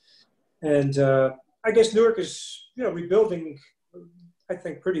then. I guess Newark is, you know, rebuilding, I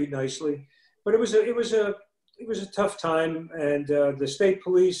think, pretty nicely. But it was a tough time, and the state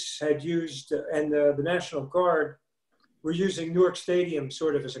police had used, and the National Guard were using Newark Stadium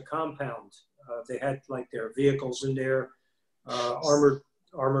sort of as a compound. They had like their vehicles in there, armored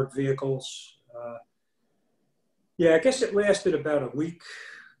vehicles. Yeah, I guess it lasted about a week,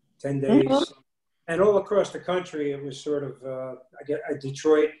 10 days. Mm-hmm. And all across the country, it was sort of, I guess,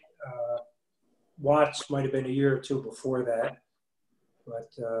 Detroit, Watts might have been a year or two before that. But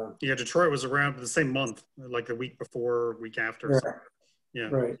yeah, Detroit was around the same month, like a week before, week after. Yeah. Yeah.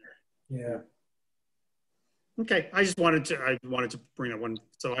 Right. Yeah. Okay, I wanted to bring that one.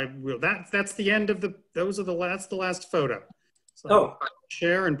 So I will. That's the end of the. That's the last photo. So I'll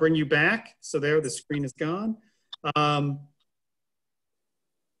share and bring you back. So there, the screen is gone. Oh,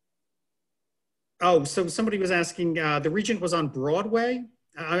 so somebody was asking. The Regent was on Broadway.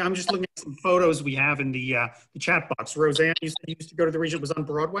 I'm just looking at some photos we have in the chat box. Roseanne, you said you used to go to the Regent. Was on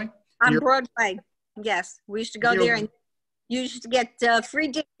Broadway. On Broadway, yes. We used to go there, and you used to get free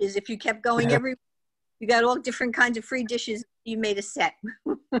dishes if you kept going every. You got all different kinds of free dishes. You made a set.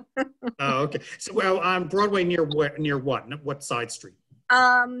 Oh, okay. So, well, on Broadway near what? Near what? What side street?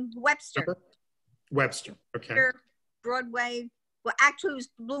 Webster. Webster. Okay. Broadway. Well, actually, it was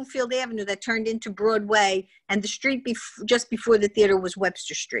Bloomfield Avenue that turned into Broadway, and the street just before the theater was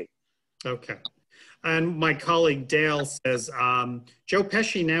Webster Street. Okay. And my colleague Dale says, Joe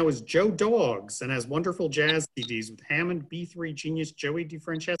Pesci now is Joe Dogs and has wonderful jazz CDs with Hammond, B3 genius Joey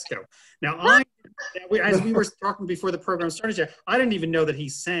DeFrancesco. Now, as we were talking before the program started, I didn't even know that he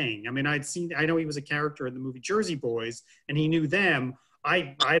sang. I mean, I know he was a character in the movie Jersey Boys, and he knew them.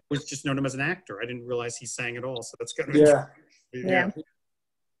 I was just known him as an actor. I didn't realize he sang at all. So that's kind of yeah.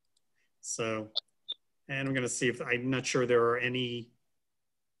 So, and I'm going to see if I'm not sure there are any.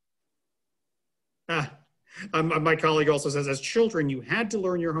 My colleague also says, as children, you had to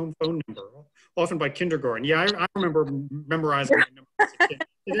learn your home phone number, often by kindergarten. Yeah, I remember memorizing my numbers.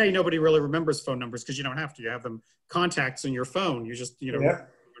 Today, nobody really remembers phone numbers because you don't have to. You have them contacts in your phone. You just, you know, your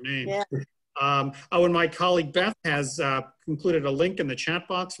name. Yeah. And my colleague Beth has included a link in the chat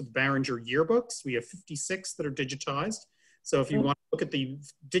box with Barringer yearbooks. We have 56 that are digitized. So if you want to look at the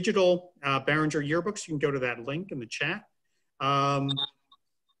digital Barringer yearbooks, you can go to that link in the chat.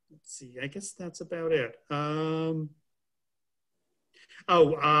 Let's see, I guess that's about it. Also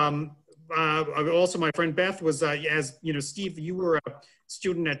my friend Beth was, as you know, Steve, you were a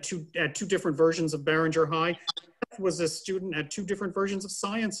student at two different versions of Barringer High. Beth was a student at two different versions of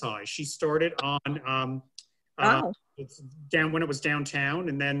Science High. She started on, down when it was downtown,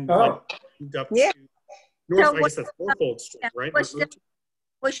 and then moved up to North, I guess that's Norfolk Street, right?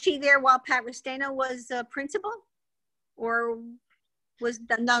 Was she there while Pat Restano was principal? Or was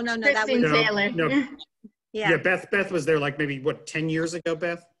no, that was Taylor. No. Yeah, Beth was there like maybe what 10 years ago,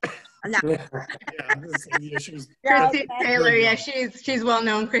 Beth. No. Christine Taylor, yeah, she's well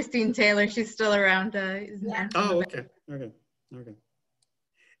known. Christine Taylor, she's still around. Oh, okay.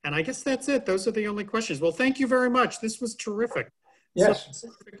 And I guess that's it. Those are the only questions. Well, thank you very much. This was terrific. Yes, so,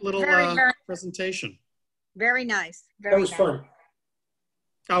 terrific little presentation. Very nice. That was fun.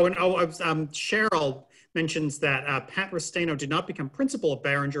 Oh, and Cheryl mentions that Pat Restano did not become principal at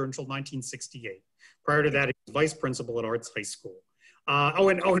Barringer until 1968. Prior to that, he was vice principal at Arts High School.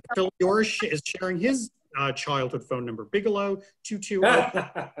 And Phil Yorsh is sharing his childhood phone number. Bigelow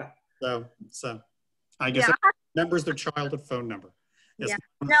 220. So I guess Yeah. it remembers their childhood phone number. Yes. Yeah.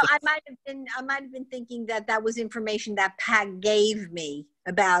 No, I might have been thinking that that was information that Pat gave me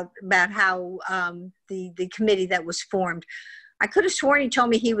about how the committee that was formed. I could have sworn he told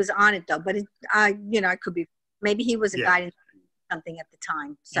me he was on it though, but I could be, maybe he was a guidance something at the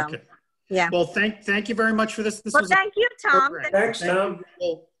time. So Okay. yeah. Well, thank you very much for this. This Well, was thank you, Tom. Thanks, Tom.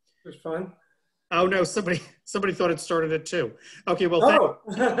 Well, It was fun. oh no, somebody thought it started at 2. Okay, well,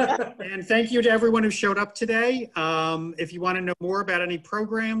 and thank you to everyone who showed up today. If you want to know more about any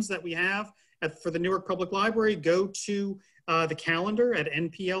programs that we have for the Newark Public Library, go to the calendar at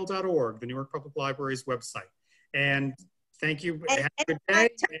npl.org, the Newark Public Library's website. And thank you. Have a good day.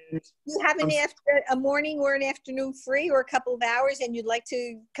 You have a morning or an afternoon free or a couple of hours and you'd like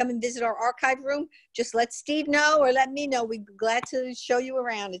to come and visit our archive room, just let Steve know or let me know. We'd be glad to show you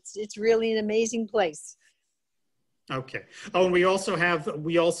around. It's really an amazing place. Okay. Oh, and we also have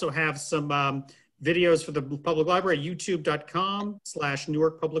some videos for the public library,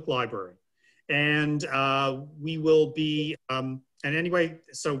 youtube.com/Newark Public Library. And we will be, and anyway,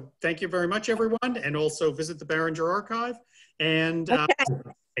 so thank you very much, everyone. And also visit the Barringer Archive and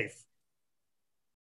safe.